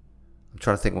 I'm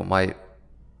trying to think what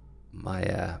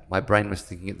my brain was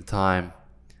thinking at the time.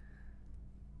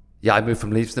 Yeah, I moved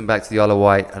from Leavesden back to the Isle of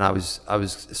Wight, and I was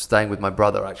staying with my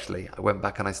brother, actually. I went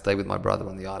back and I stayed with my brother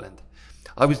on the island.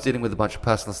 I was dealing with a bunch of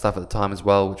personal stuff at the time as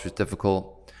well, which was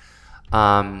difficult.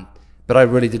 But I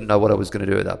really didn't know what I was going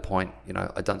to do at that point.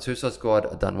 I'd done Suicide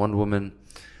Squad, I'd done Wonder Woman,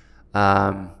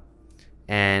 and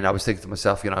I was thinking to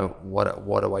myself,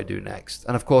 what do I do next?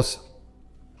 And of course,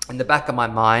 in the back of my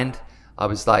mind, I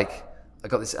was like, I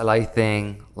got this LA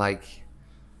thing, like,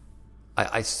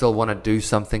 I still want to do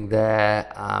something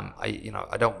there.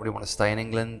 I don't really want to stay in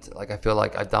England. Like, I feel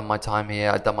like I've done my time here.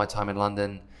 I've done my time in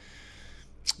London.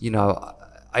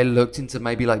 I looked into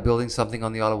maybe like building something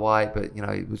on the Isle of Wight, but it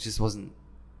just wasn't,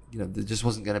 there just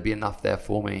wasn't going to be enough there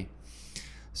for me.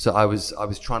 So I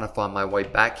was trying to find my way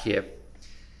back here,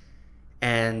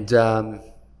 and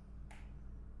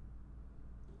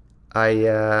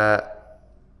I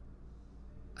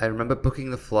remember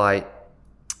booking the flight.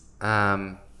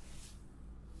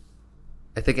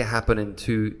 I think it happened in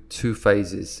two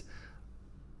phases.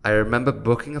 I remember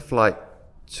booking a flight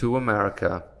to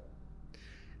America,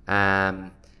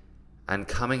 and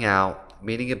coming out,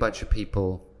 meeting a bunch of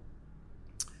people,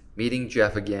 meeting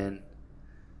Jeff again,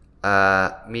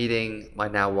 meeting my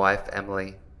now wife,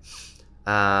 Emily,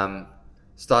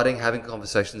 starting having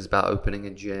conversations about opening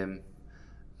a gym.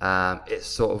 It's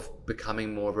sort of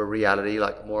becoming more of a reality,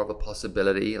 like more of a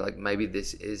possibility, like maybe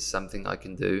this is something I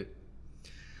can do.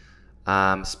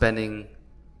 Spending,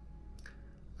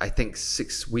 I think,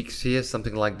 6 weeks here,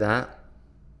 something like that.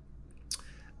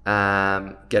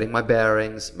 Getting my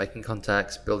bearings, making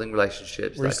contacts, building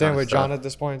relationships. Were you staying with John at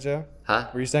this point too? Huh?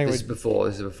 Were you staying This is before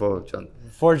John.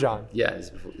 Before John? Yeah,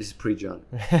 this is pre-John.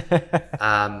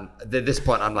 At this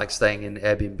point, I'm like staying in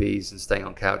Airbnbs and staying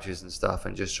on couches and stuff,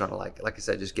 and just trying to like I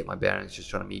said, just get my bearings, just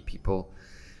trying to meet people.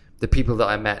 The people that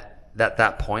I met at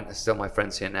that point are still my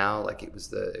friends here now. Like it was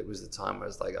the time where I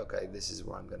was like, okay, this is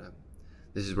where I'm gonna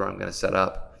set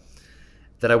up.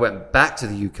 Then I went back to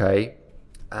the UK,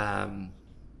 and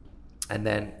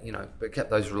then but kept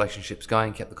those relationships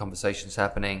going, kept the conversations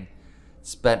happening.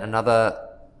 Spent another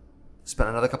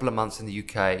couple of months in the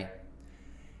UK,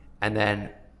 and then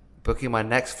booking my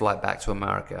next flight back to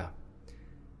America.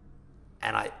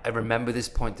 And I remember this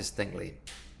point distinctly.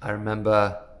 I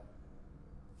remember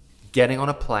getting on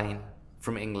a plane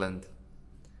from England,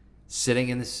 sitting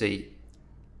in the seat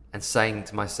and saying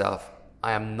to myself,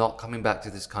 I am not coming back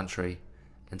to this country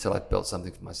until I've built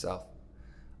something for myself.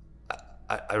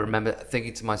 I remember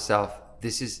thinking to myself,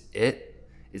 this is it.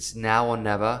 It's now or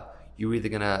never. You're either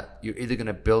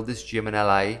gonna build this gym in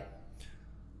LA,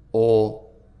 or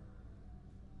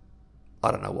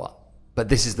I don't know what. But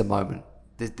this is the moment.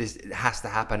 This it has to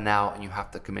happen now, and you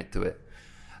have to commit to it.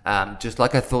 Just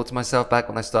like I thought to myself back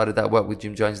when I started that work with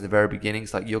Jim Jones in the very beginning,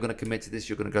 it's like, you're going to commit to this,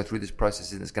 you're going to go through this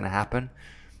process, and it's going to happen.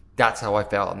 That's how I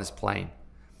felt on this plane.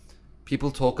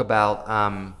 People talk about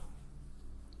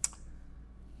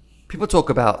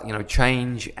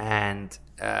change and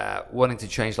wanting to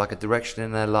change like a direction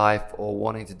in their life or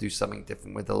wanting to do something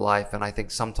different with their life. And I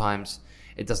think sometimes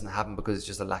it doesn't happen because it's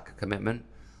just a lack of commitment.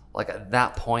 Like at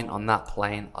that point on that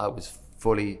plane, I was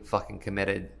fully fucking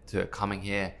committed to coming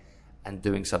here and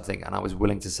doing something, and I was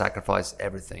willing to sacrifice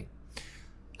everything.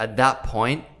 At that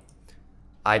point,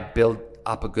 I built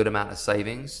up a good amount of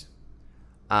savings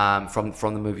from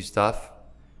the movie stuff,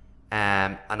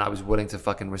 and I was willing to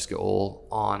fucking risk it all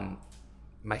on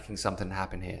making something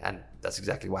happen here, and that's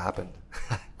exactly what happened.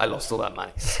 I lost all that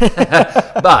money,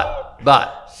 but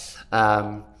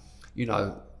you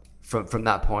know, from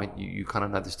that point, you kind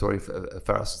of know the story of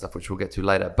Pharos and stuff, which we'll get to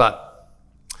later. But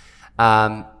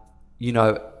you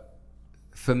know,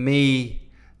 for me,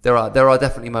 there are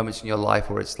definitely moments in your life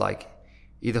where it's like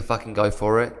either fucking go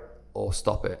for it or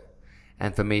stop it.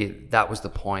 And for me, that was the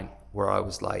point where I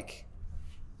was like,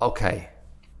 okay,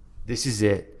 this is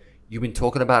it. You've been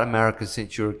talking about America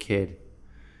since you were a kid.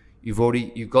 You've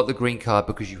got the green card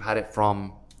because you had it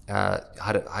from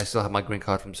I still have my green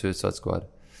card from Suicide Squad.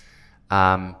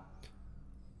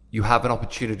 You have an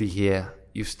opportunity here.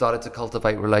 You've started to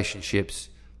cultivate relationships.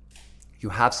 You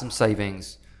have some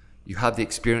savings. You have the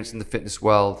experience in the fitness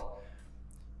world.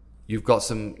 You've got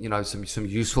some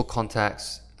useful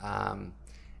contacts.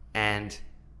 And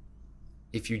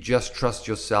if you just trust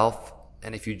yourself,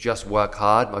 and if you just work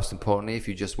hard, most importantly, if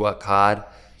you just work hard,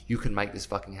 you can make this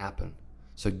fucking happen.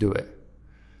 So do it.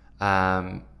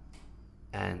 And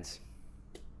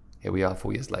here we are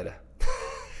 4 years later.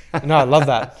 No, I love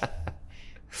that.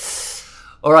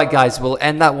 All right, guys, we'll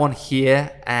end that one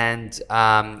here, and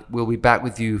we'll be back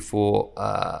with you for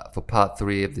part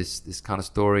 3 of this kind of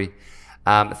story.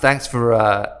 Thanks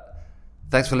for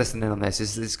listening on this.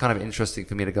 It's kind of interesting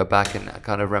for me to go back and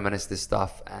kind of reminisce this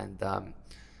stuff, and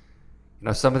you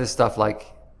know, some of this stuff like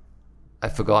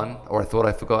I've forgotten, or I thought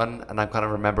I'd forgotten, and I'm kind of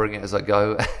remembering it as I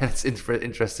go. It's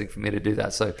interesting for me to do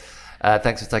that. So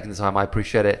thanks for taking the time. I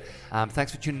appreciate it.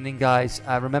 Thanks for tuning in, guys.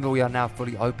 Remember, we are now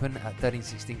fully open at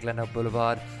 1316 Glendale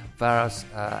Boulevard, Pharos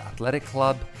Athletic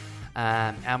Club.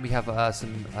 And we have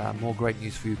some more great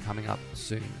news for you coming up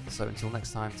soon. So until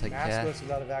next time, take care. Maskless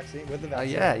without a vaccine, with the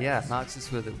vaccine. Yeah.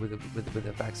 Maskless with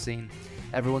a vaccine.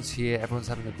 Everyone's here. Everyone's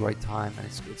having a great time, and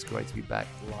it's great to be back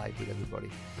live with everybody.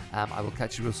 I will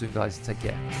catch you real soon, guys. Take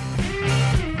care.